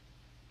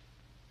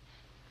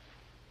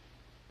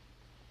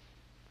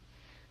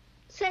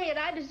 Say it,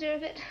 I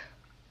deserve it.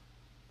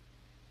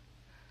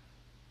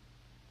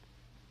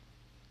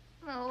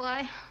 Oh,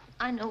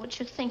 I know what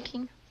you're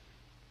thinking.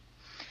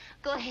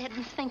 Go ahead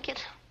and think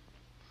it.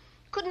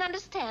 Couldn't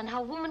understand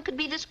how a woman could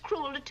be this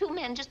cruel to two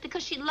men just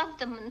because she loved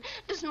them and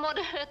doesn't want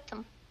to hurt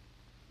them.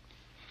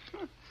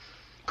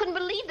 Couldn't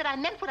believe that I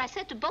meant what I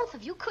said to both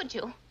of you, could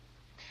you?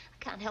 I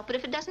can't help it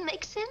if it doesn't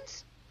make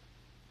sense.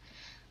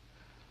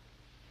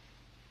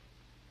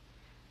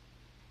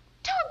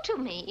 Talk to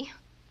me.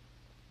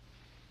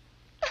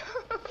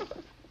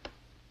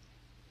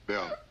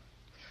 Bill.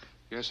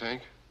 Yes,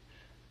 Hank?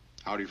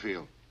 How do you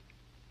feel?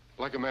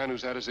 Like a man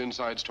who's had his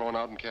insides torn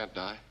out and can't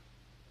die?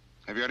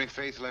 Have you any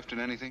faith left in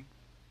anything?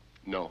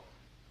 No.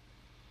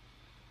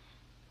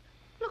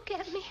 Look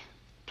at me.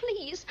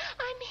 Please,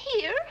 I'm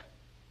here.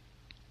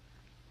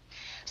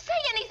 Say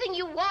anything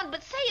you want,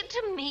 but say it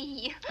to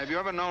me. Have you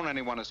ever known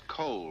anyone as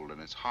cold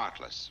and as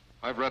heartless?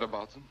 I've read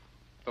about them.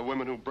 The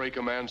women who break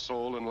a man's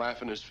soul and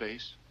laugh in his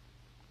face.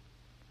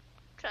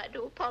 Tried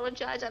to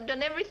apologize. I've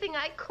done everything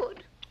I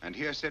could. And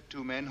here sit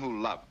two men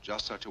who loved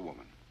just such a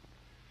woman.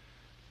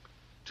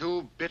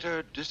 Two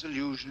bitter,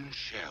 disillusioned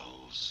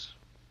shells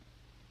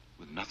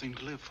with nothing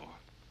to live for.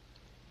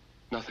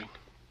 Nothing.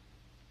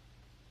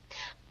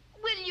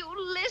 Will you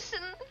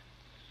listen?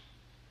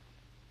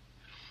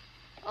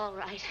 All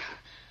right.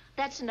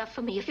 That's enough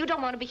for me. If you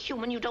don't want to be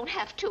human, you don't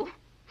have to.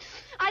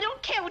 I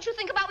don't care what you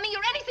think about me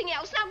or anything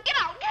else. Now get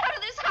out. Get out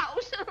of this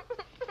house.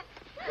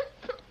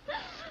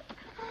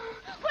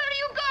 Where are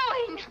you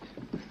going?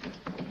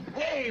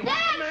 Hey,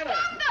 what's the matter?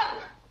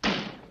 Stop them!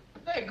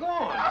 Hey, go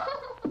on.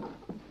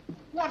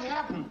 What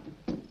happened?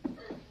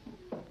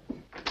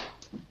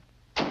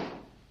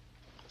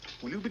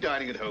 Will you be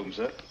dining at home,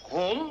 sir?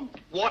 Home?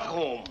 What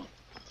home?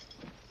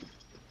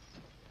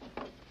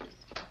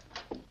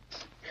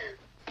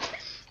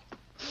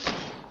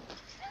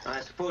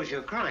 I suppose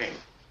you're crying.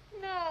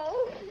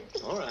 No.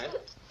 All right.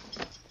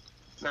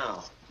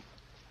 Now,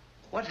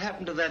 what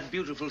happened to that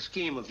beautiful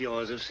scheme of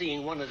yours of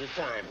seeing one at a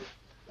time?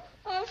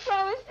 I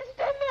promised to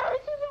stay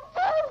married to them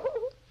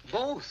both.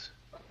 Both?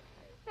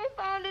 They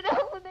found it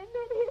out when they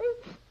met here.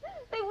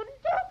 They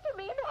wouldn't talk to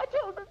me, and I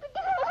told them to go.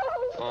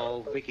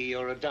 Oh, Vicky,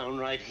 you're a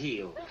downright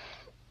heel.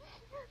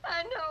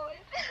 I know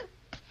it.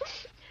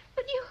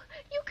 But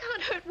you can't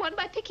can't hurt one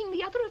by picking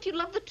the other if you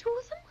love the two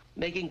of them.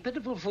 Making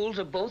pitiful fools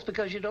of both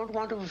because you don't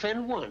want to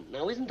offend one.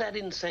 Now, isn't that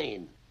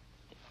insane?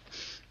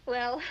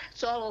 Well,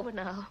 it's all over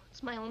now.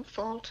 It's my own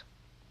fault.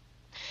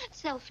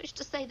 Selfish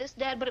to say this,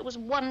 Dad, but it was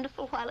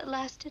wonderful while it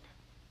lasted.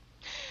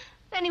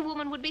 Any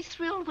woman would be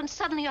thrilled when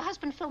suddenly her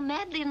husband fell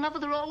madly in love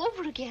with her all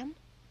over again.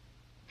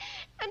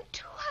 And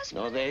two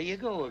husbands. Oh, there you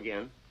go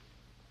again.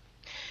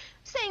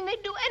 Saying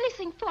they'd do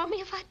anything for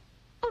me if I'd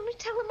only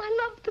tell them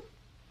I loved them.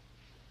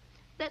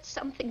 That's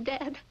something,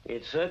 Dad.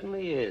 It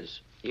certainly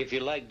is. If you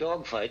like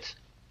dogfights.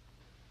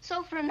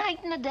 So for a night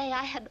and a day,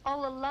 I had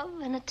all the love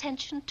and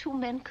attention two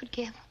men could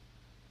give.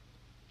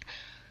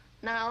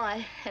 Now I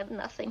have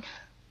nothing.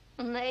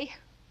 And they...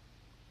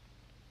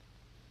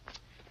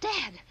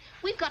 Dad,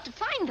 we've got to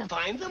find them.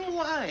 Find them?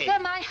 Why? They're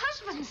my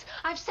husbands.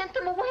 I've sent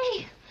them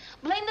away.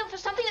 Blame them for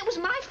something that was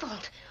my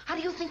fault. How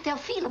do you think they'll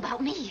feel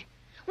about me?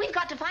 We've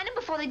got to find them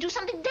before they do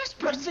something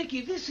desperate. But,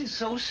 Vicky, this is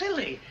so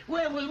silly.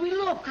 Where will we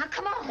look? Now,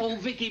 come on. Oh,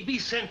 Vicky, be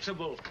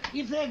sensible.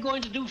 If they're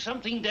going to do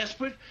something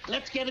desperate,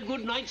 let's get a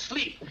good night's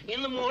sleep.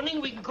 In the morning,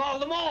 we can call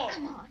them all.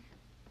 Come on.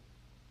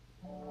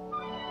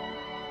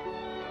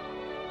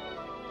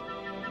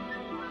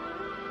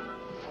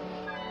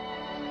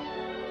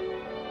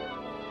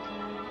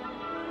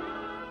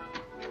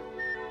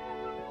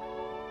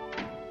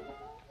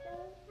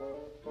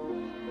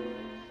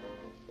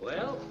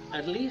 Well,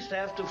 at least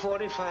after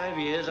 45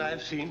 years,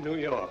 I've seen New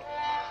York.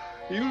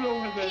 You know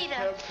where that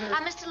Peter,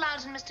 are Mr.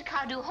 Lowndes and Mr.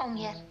 Cardew home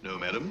yet? No,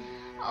 madam.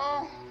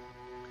 Oh.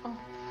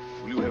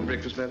 Will you have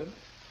breakfast, madam?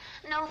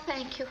 No,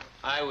 thank you.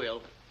 I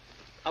will.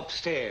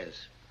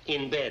 Upstairs,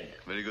 in bed.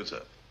 Very good,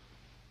 sir.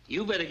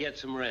 You better get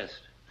some rest.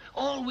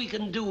 All we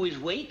can do is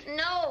wait.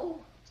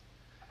 No.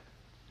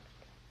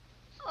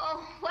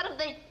 Oh, what have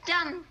they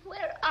done?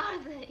 Where are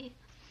they?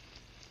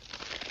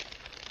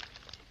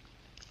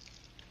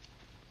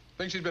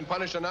 Think she's been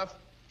punished enough?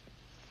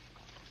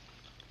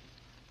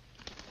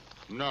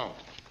 No.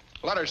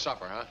 Let her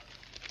suffer, huh?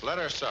 Let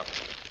her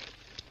suffer.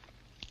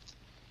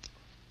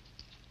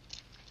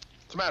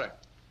 What's the matter?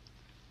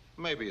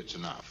 Maybe it's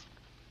enough.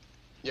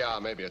 Yeah,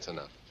 maybe it's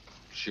enough.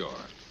 Sure.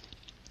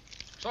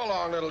 So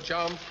long, little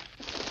chum.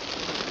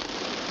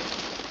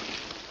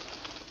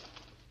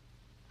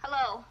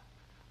 Hello.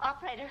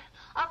 Operator,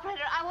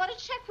 I want to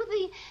check with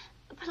the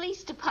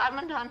police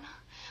department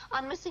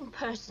on missing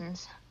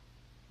persons.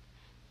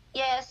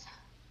 Yes,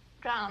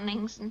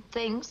 drownings and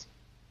things.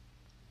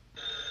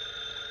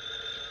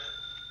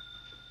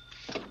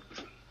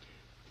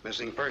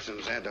 Missing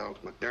persons,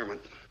 adult,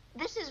 McDermott.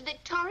 This is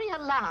Victoria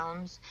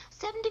Lowndes,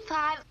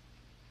 75.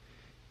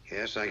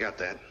 Yes, I got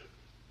that.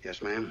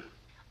 Yes, ma'am.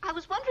 I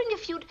was wondering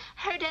if you'd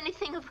heard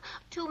anything of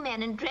two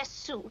men in dress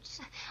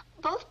suits.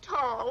 Both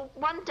tall,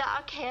 one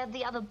dark-haired,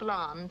 the other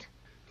blonde.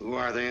 Who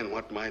are they and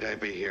what might I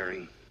be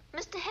hearing?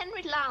 Mr.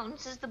 Henry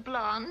Lowndes is the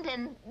blonde,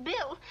 and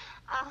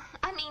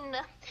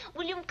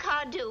William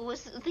Cardew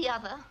is the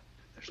other.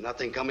 There's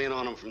nothing come in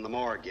on them from the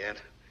morgue yet,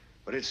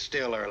 but it's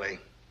still early.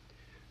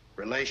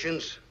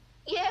 Relations?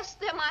 Yes,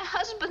 they're my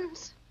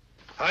husbands.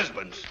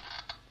 Husbands?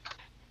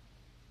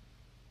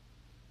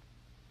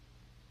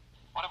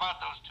 What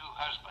about those two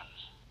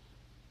husbands?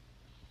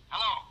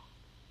 Hello?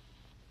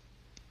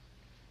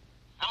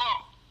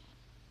 Hello?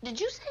 Did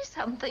you say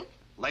something?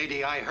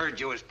 Lady, I heard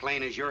you as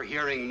plain as you're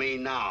hearing me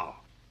now.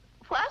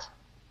 What?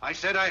 I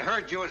said I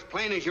heard you as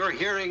plain as you're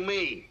hearing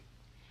me.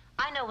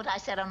 I know what I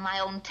said on my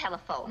own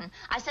telephone.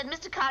 I said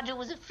Mr. Cardew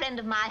was a friend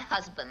of my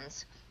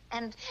husband's.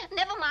 And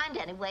never mind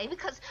anyway,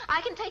 because I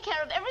can take care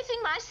of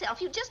everything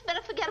myself. You just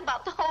better forget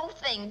about the whole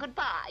thing.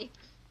 Goodbye.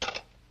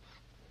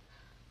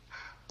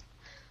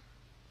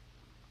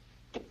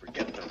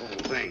 Forget the whole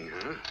thing,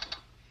 huh?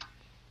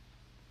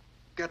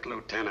 Get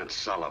Lieutenant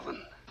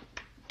Sullivan.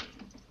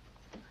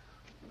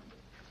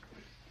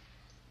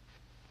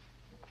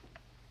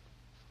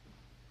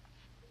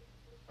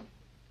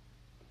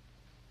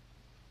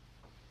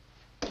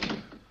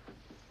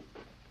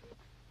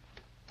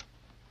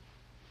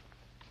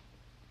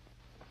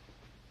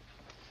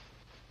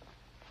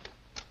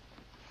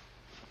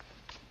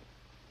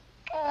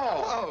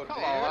 Oh,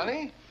 hello,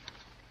 honey.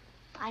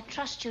 I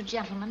trust you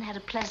gentlemen had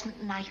a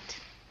pleasant night.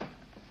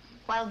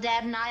 While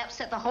Dad and I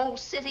upset the whole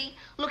city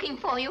looking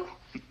for you.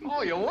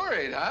 Oh, you're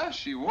worried, huh?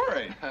 She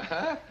worried.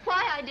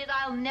 Why I did,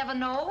 I'll never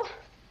know.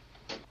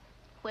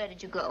 Where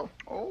did you go?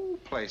 Oh,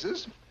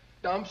 places.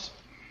 Dumps,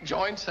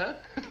 joints, huh?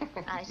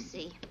 I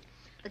see.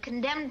 The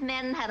condemned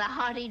men had a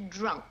hearty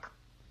drunk.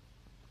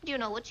 Do you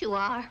know what you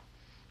are?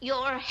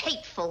 You're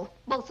hateful,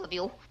 both of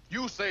you.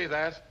 You say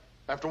that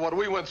after what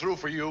we went through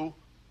for you.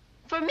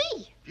 For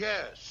me?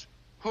 Yes.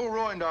 Who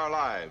ruined our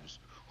lives?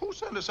 Who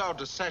sent us out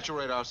to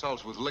saturate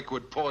ourselves with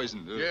liquid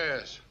poison?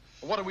 Yes.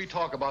 What did we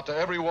talk about to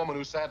every woman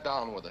who sat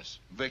down with us?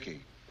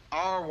 Vicky,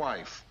 our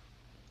wife.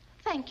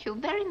 Thank you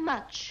very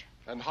much.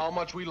 And how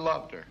much we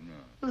loved her.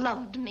 No.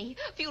 Loved me.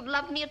 If you'd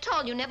loved me at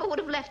all, you never would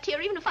have left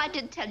here, even if I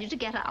did tell you to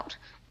get out.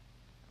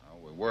 Oh,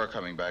 we were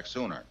coming back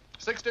sooner.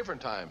 6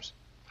 different times.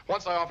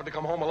 Once I offered to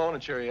come home alone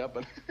and cheer you up,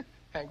 but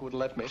Hank wouldn't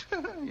let me.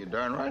 You're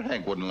darn right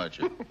Hank wouldn't let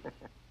you.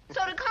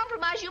 So to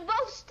compromise, you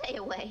both stay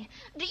away.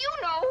 Do you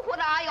know what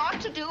I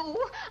ought to do?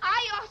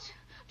 I ought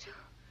to...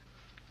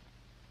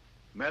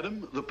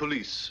 Madam, the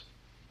police.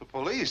 The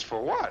police?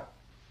 For what?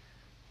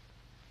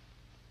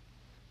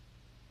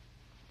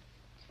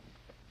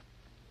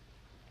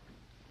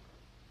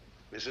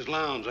 Mrs.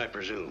 Lowndes, I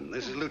presume.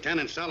 This is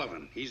Lieutenant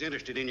Sullivan. He's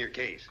interested in your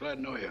case. Glad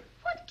to know you.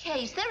 What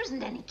case? There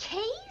isn't any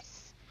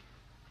case.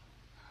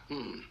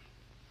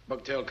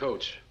 Bucktail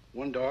coats.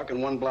 One dark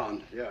and one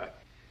blonde. Yeah.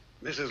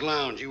 Mrs.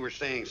 Lowndes, you were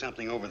saying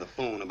something over the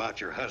phone about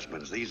your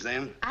husbands. These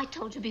them? I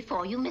told you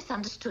before. You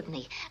misunderstood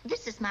me.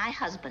 This is my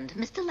husband,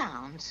 Mr.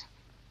 Lowndes.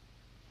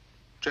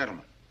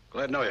 Gentlemen.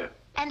 Glad to know you.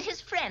 And his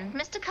friend,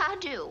 Mr.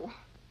 Cardew.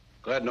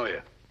 Glad to know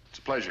you. It's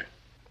a pleasure.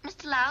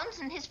 Mr. Lowndes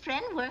and his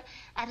friend were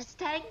at a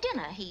stag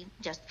dinner. He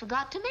just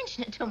forgot to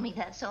mention it to me,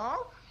 that's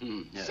all.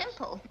 Yes.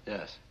 Simple.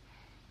 Yes.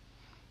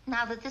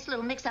 Now that this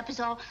little mix-up is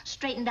all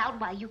straightened out,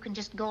 why, you can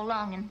just go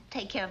along and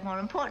take care of more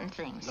important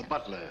things. The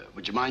butler,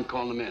 would you mind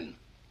calling him in?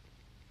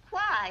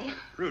 Why?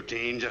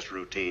 Routine, just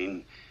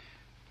routine.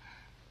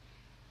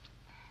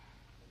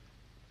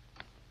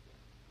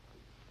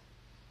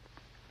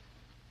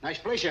 Nice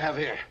place you have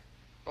here.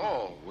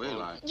 Oh,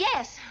 well, I...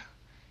 Yes.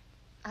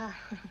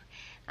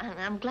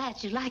 I'm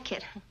glad you like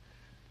it.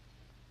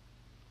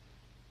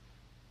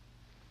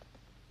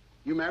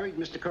 You married,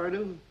 Mr.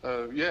 Cardew?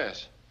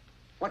 Yes.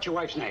 What's your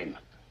wife's name?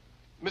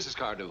 Mrs.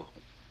 Cardew.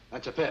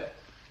 That's a pip.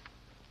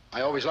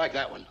 I always liked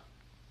that one.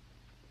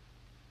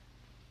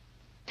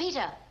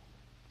 Peter.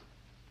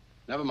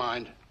 Never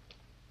mind.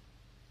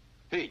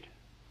 Pete,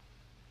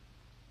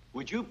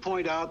 would you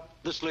point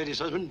out this lady's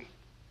husband?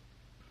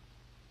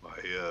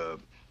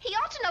 He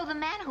ought to know the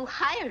man who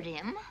hired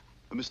him.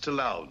 Mr.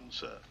 Lowndes,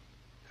 sir.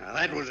 Now,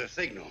 that was a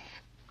signal.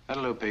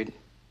 That'll do, Pete.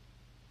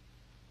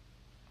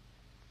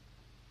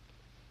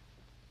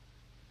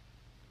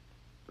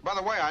 By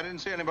the way, I didn't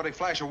see anybody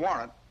flash a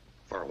warrant.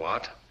 For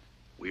what?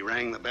 We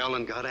rang the bell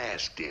and got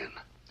asked in.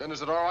 Then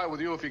is it all right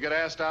with you if you get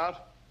asked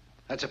out?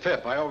 That's a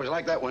pip. I always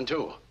liked that one,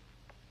 too.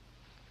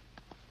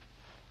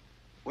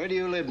 Where do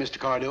you live, Mr.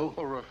 Cardew?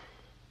 Or,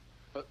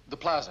 the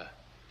plaza. Do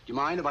you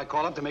mind if I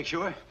call up to make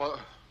sure? Well,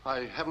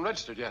 I haven't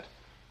registered yet.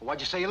 What'd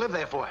you say you live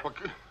there for?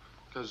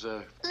 Because,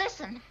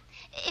 Listen,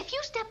 if you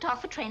stepped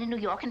off a train in New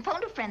York and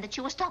phoned a friend that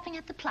you were stopping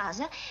at the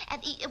plaza,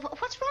 and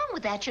what's wrong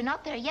with that? You're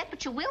not there yet,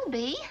 but you will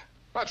be.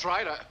 That's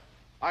right.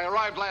 I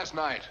arrived last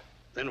night.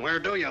 Then where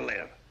do you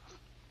live?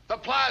 The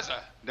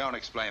plaza. Don't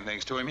explain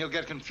things to him. He'll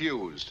get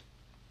confused.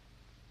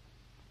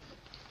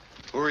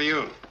 Who are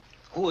you?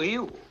 Who are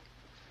you?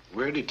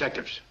 We're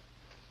detectives.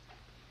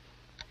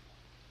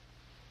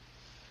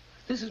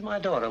 This is my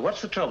daughter.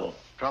 What's the trouble?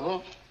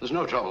 Trouble? There's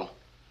no trouble.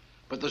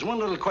 But there's one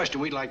little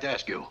question we'd like to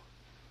ask you.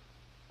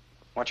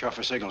 Watch out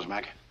for signals,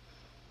 Mac.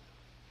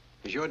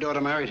 Is your daughter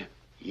married?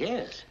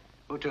 Yes.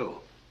 Who to?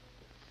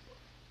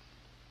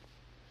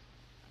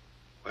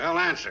 Well,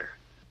 answer.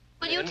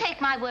 Will you take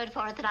my word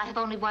for it that I have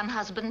only one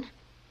husband?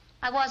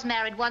 I was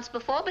married once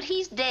before, but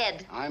he's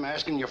dead. I'm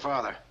asking your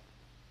father.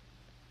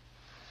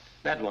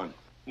 That one,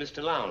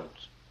 Mr.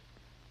 Lowndes.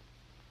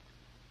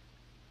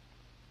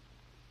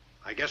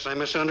 I guess I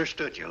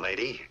misunderstood you,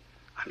 lady.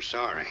 I'm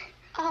sorry.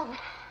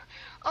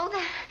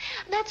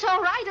 That's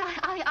all right.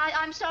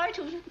 I'm sorry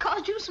to have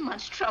caused you so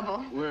much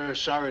trouble. We're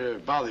sorry to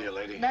bother you,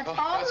 lady. That's all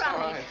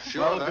right.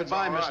 Sure, Well, that's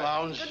goodbye, all Miss right.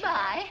 Lowndes.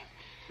 Goodbye.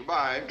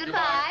 Goodbye.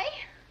 Goodbye.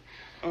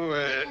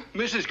 Oh,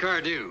 Mrs.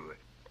 Cardew.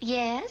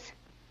 Yes?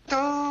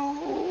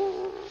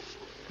 Oh.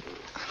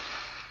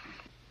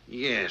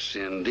 Yes,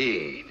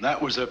 indeed.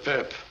 That was a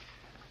pip.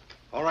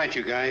 All right,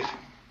 you guys.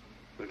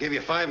 We'll give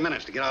you 5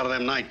 minutes to get out of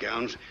them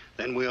nightgowns.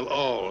 Then we'll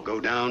all go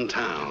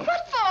downtown.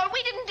 What for?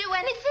 We didn't do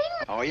anything.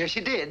 Oh, yes,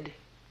 you did.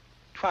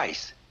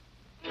 Twice.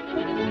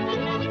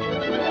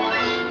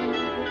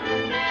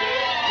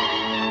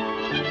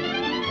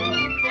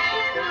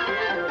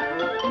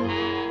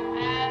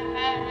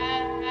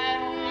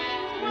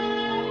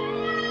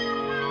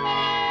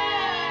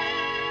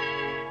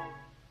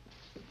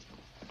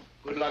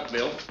 Good luck,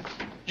 Bill.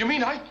 You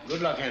mean I...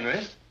 Good luck, Henry.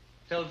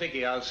 Tell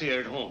Vicky I'll see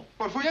her at home.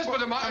 But yes,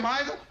 but am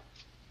I the...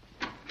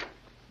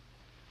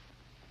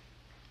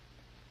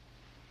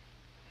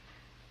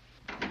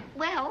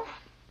 Well,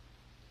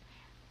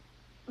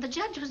 the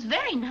judge was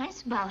very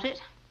nice about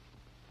it.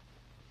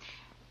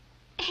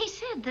 He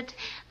said that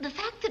the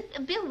fact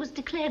that Bill was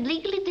declared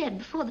legally dead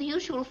before the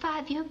usual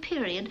 5-year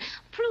period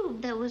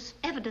proved there was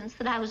evidence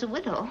that I was a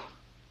widow.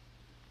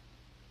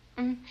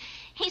 And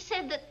he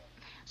said that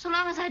so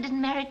long as I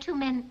didn't marry 2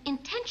 men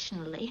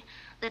intentionally,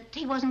 that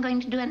he wasn't going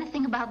to do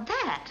anything about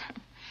that.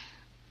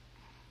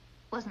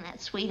 Wasn't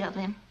that sweet of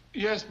him?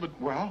 Yes, but...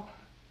 Well?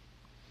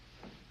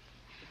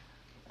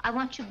 I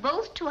want you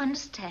both to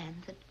understand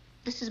that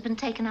this has been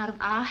taken out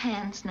of our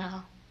hands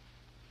now.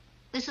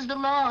 This is the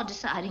law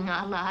deciding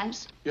our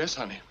lives. Yes,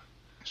 honey.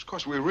 Yes, of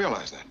course, we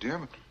realize that, dear,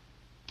 but...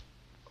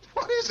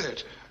 What is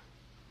it?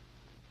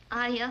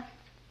 I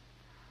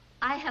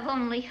have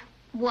only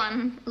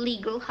one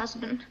legal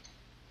husband.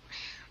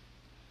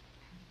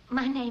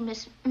 My name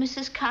is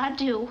Mrs.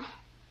 Cardew.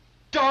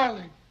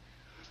 Darling,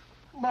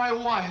 my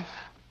wife.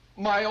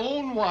 My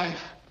own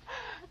wife.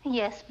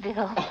 Yes,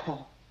 Bill.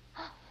 Oh.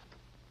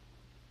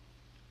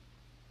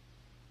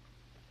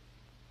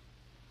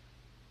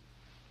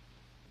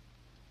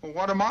 Well,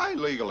 what am I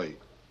legally?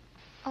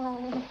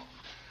 Oh,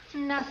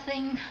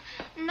 nothing.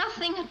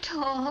 Nothing at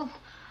all.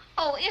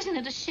 Oh, isn't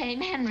it a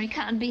shame Henry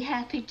can't be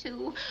happy,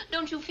 too?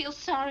 Don't you feel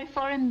sorry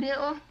for him,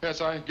 Bill?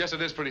 Yes, I guess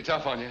it is pretty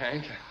tough on you,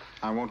 Hank.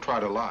 I won't try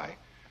to lie.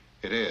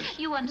 It is.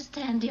 You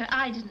understand, dear,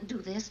 I didn't do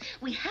this.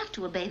 We have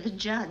to obey the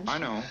judge. I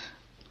know.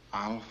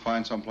 I'll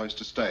find some place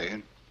to stay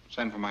and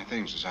send for my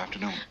things this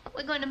afternoon.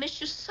 We're going to miss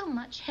you so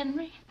much,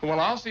 Henry. Well,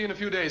 I'll see you in a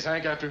few days,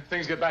 Hank, after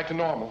things get back to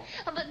normal.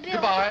 Oh, but Bill...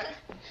 Goodbye.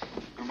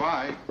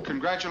 Goodbye.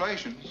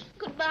 Congratulations.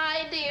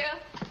 Goodbye, dear.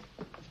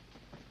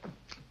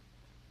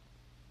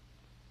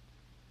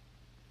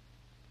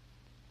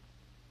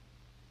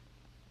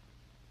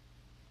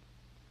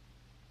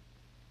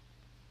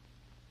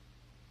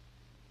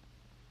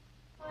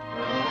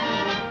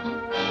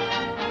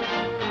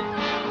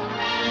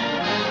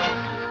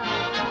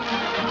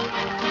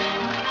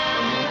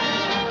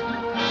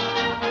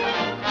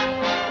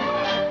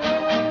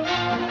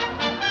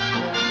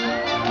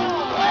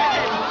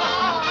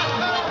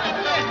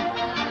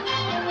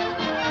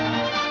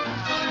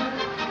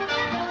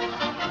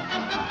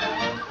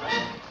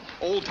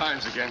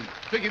 Again.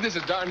 Vicky, this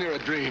is darn near a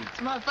dream.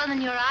 It's more fun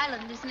than your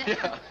island, isn't it?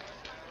 Yeah.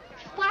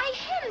 Why,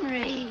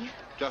 Henry?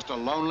 Just a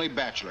lonely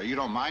bachelor. You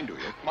don't mind, do you?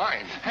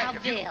 Mind? Now,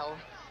 Bill,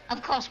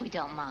 of course we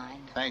don't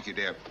mind. Thank you,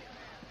 dear.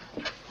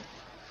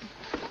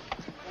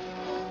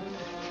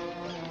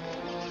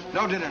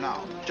 No dinner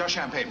now. Just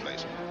champagne,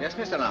 please. Yes,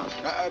 Mr. Lounge.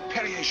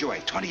 Perrier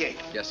Jouet, 28.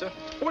 Yes, sir.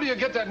 Where do you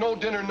get that no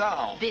dinner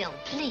now? Bill,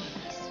 please.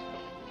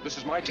 This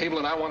is my table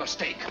and I want a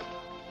steak.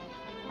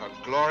 A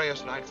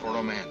glorious night for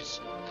romance.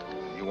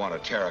 You want to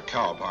tear a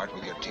cow apart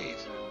with your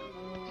teeth.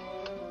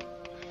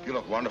 You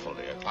look wonderful,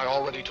 dear. I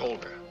already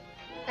told her.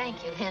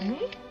 Thank you,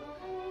 Henry.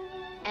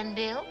 And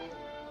Bill?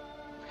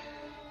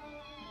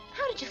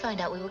 How did you find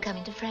out we were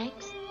coming to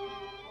Frank's?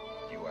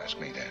 You ask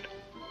me that.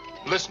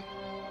 Listen,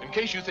 in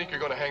case you think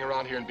you're going to hang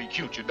around here and be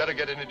cute, you'd better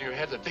get it into your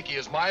head that Vicky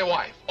is my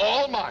wife.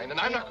 All mine,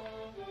 and I'm not...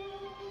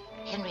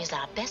 Henry's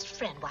our best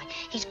friend. Why,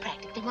 he's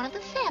practically one of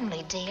the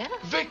family, dear.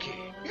 Vicky!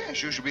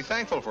 Yes, you should be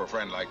thankful for a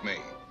friend like me.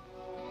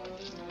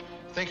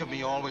 Think of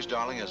me always,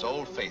 darling, as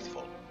old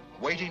faithful,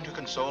 waiting to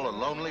console a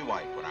lonely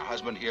wife when her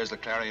husband hears the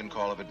clarion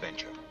call of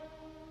adventure.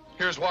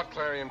 Here's what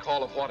clarion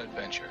call of what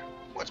adventure?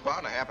 What's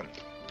bound to happen?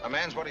 A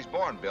man's what he's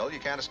born, Bill. You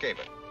can't escape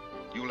it.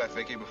 You left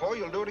Vicky before,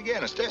 you'll do it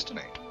again. It's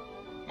destiny.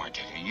 It might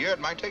take a year, it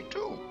might take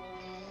 2.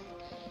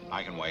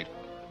 I can wait.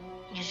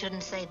 You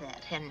shouldn't say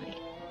that, Henry.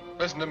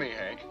 Listen to me,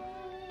 Hank.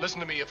 Listen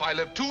to me. If I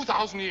live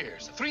 2,000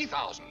 years,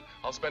 3,000,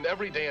 I'll spend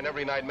every day and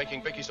every night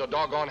making Vicky so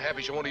doggone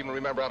happy she won't even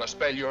remember how to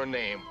spell your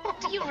name.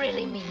 Do you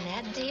really mean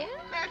that, dear?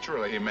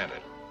 Naturally, he meant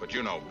it. But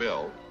you know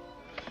Bill.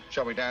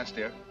 Shall we dance,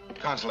 dear?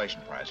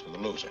 Consolation prize for the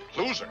loser.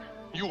 Loser?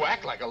 You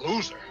act like a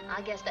loser.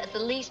 I guess that's the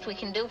least we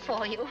can do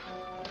for you.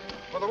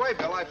 By the way,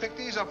 Bill, I picked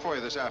these up for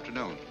you this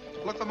afternoon.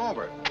 Look them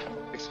over.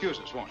 Excuse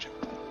us, won't you?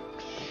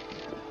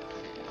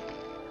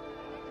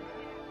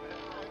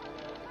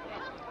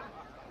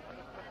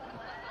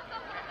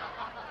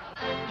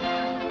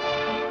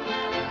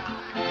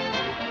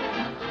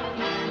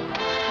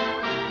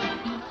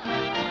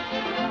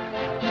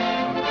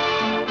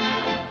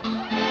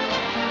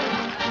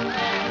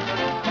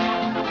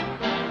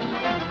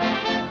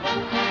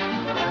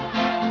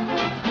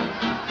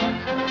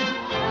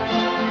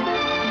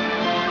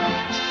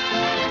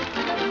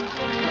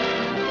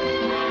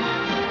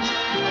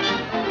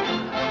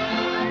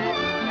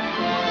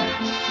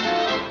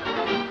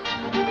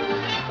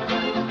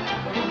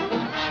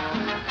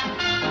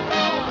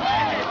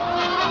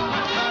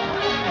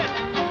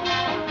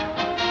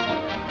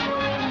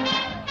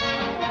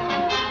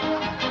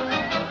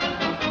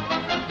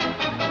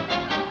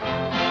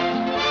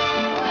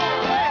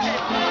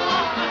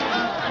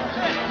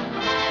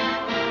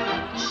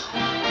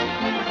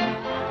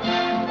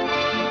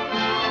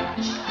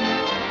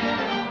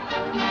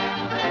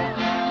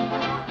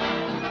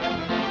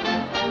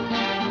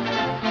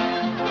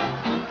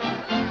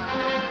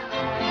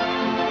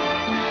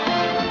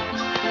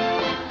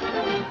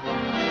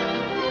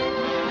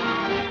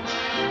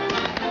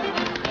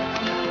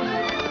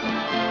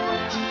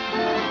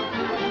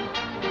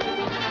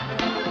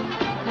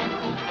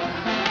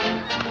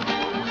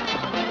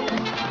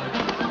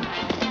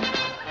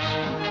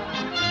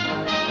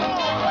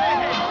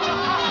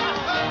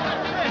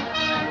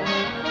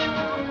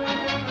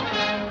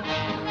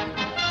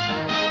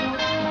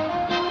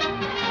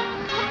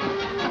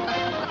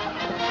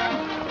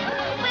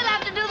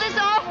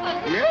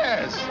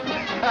 Yes.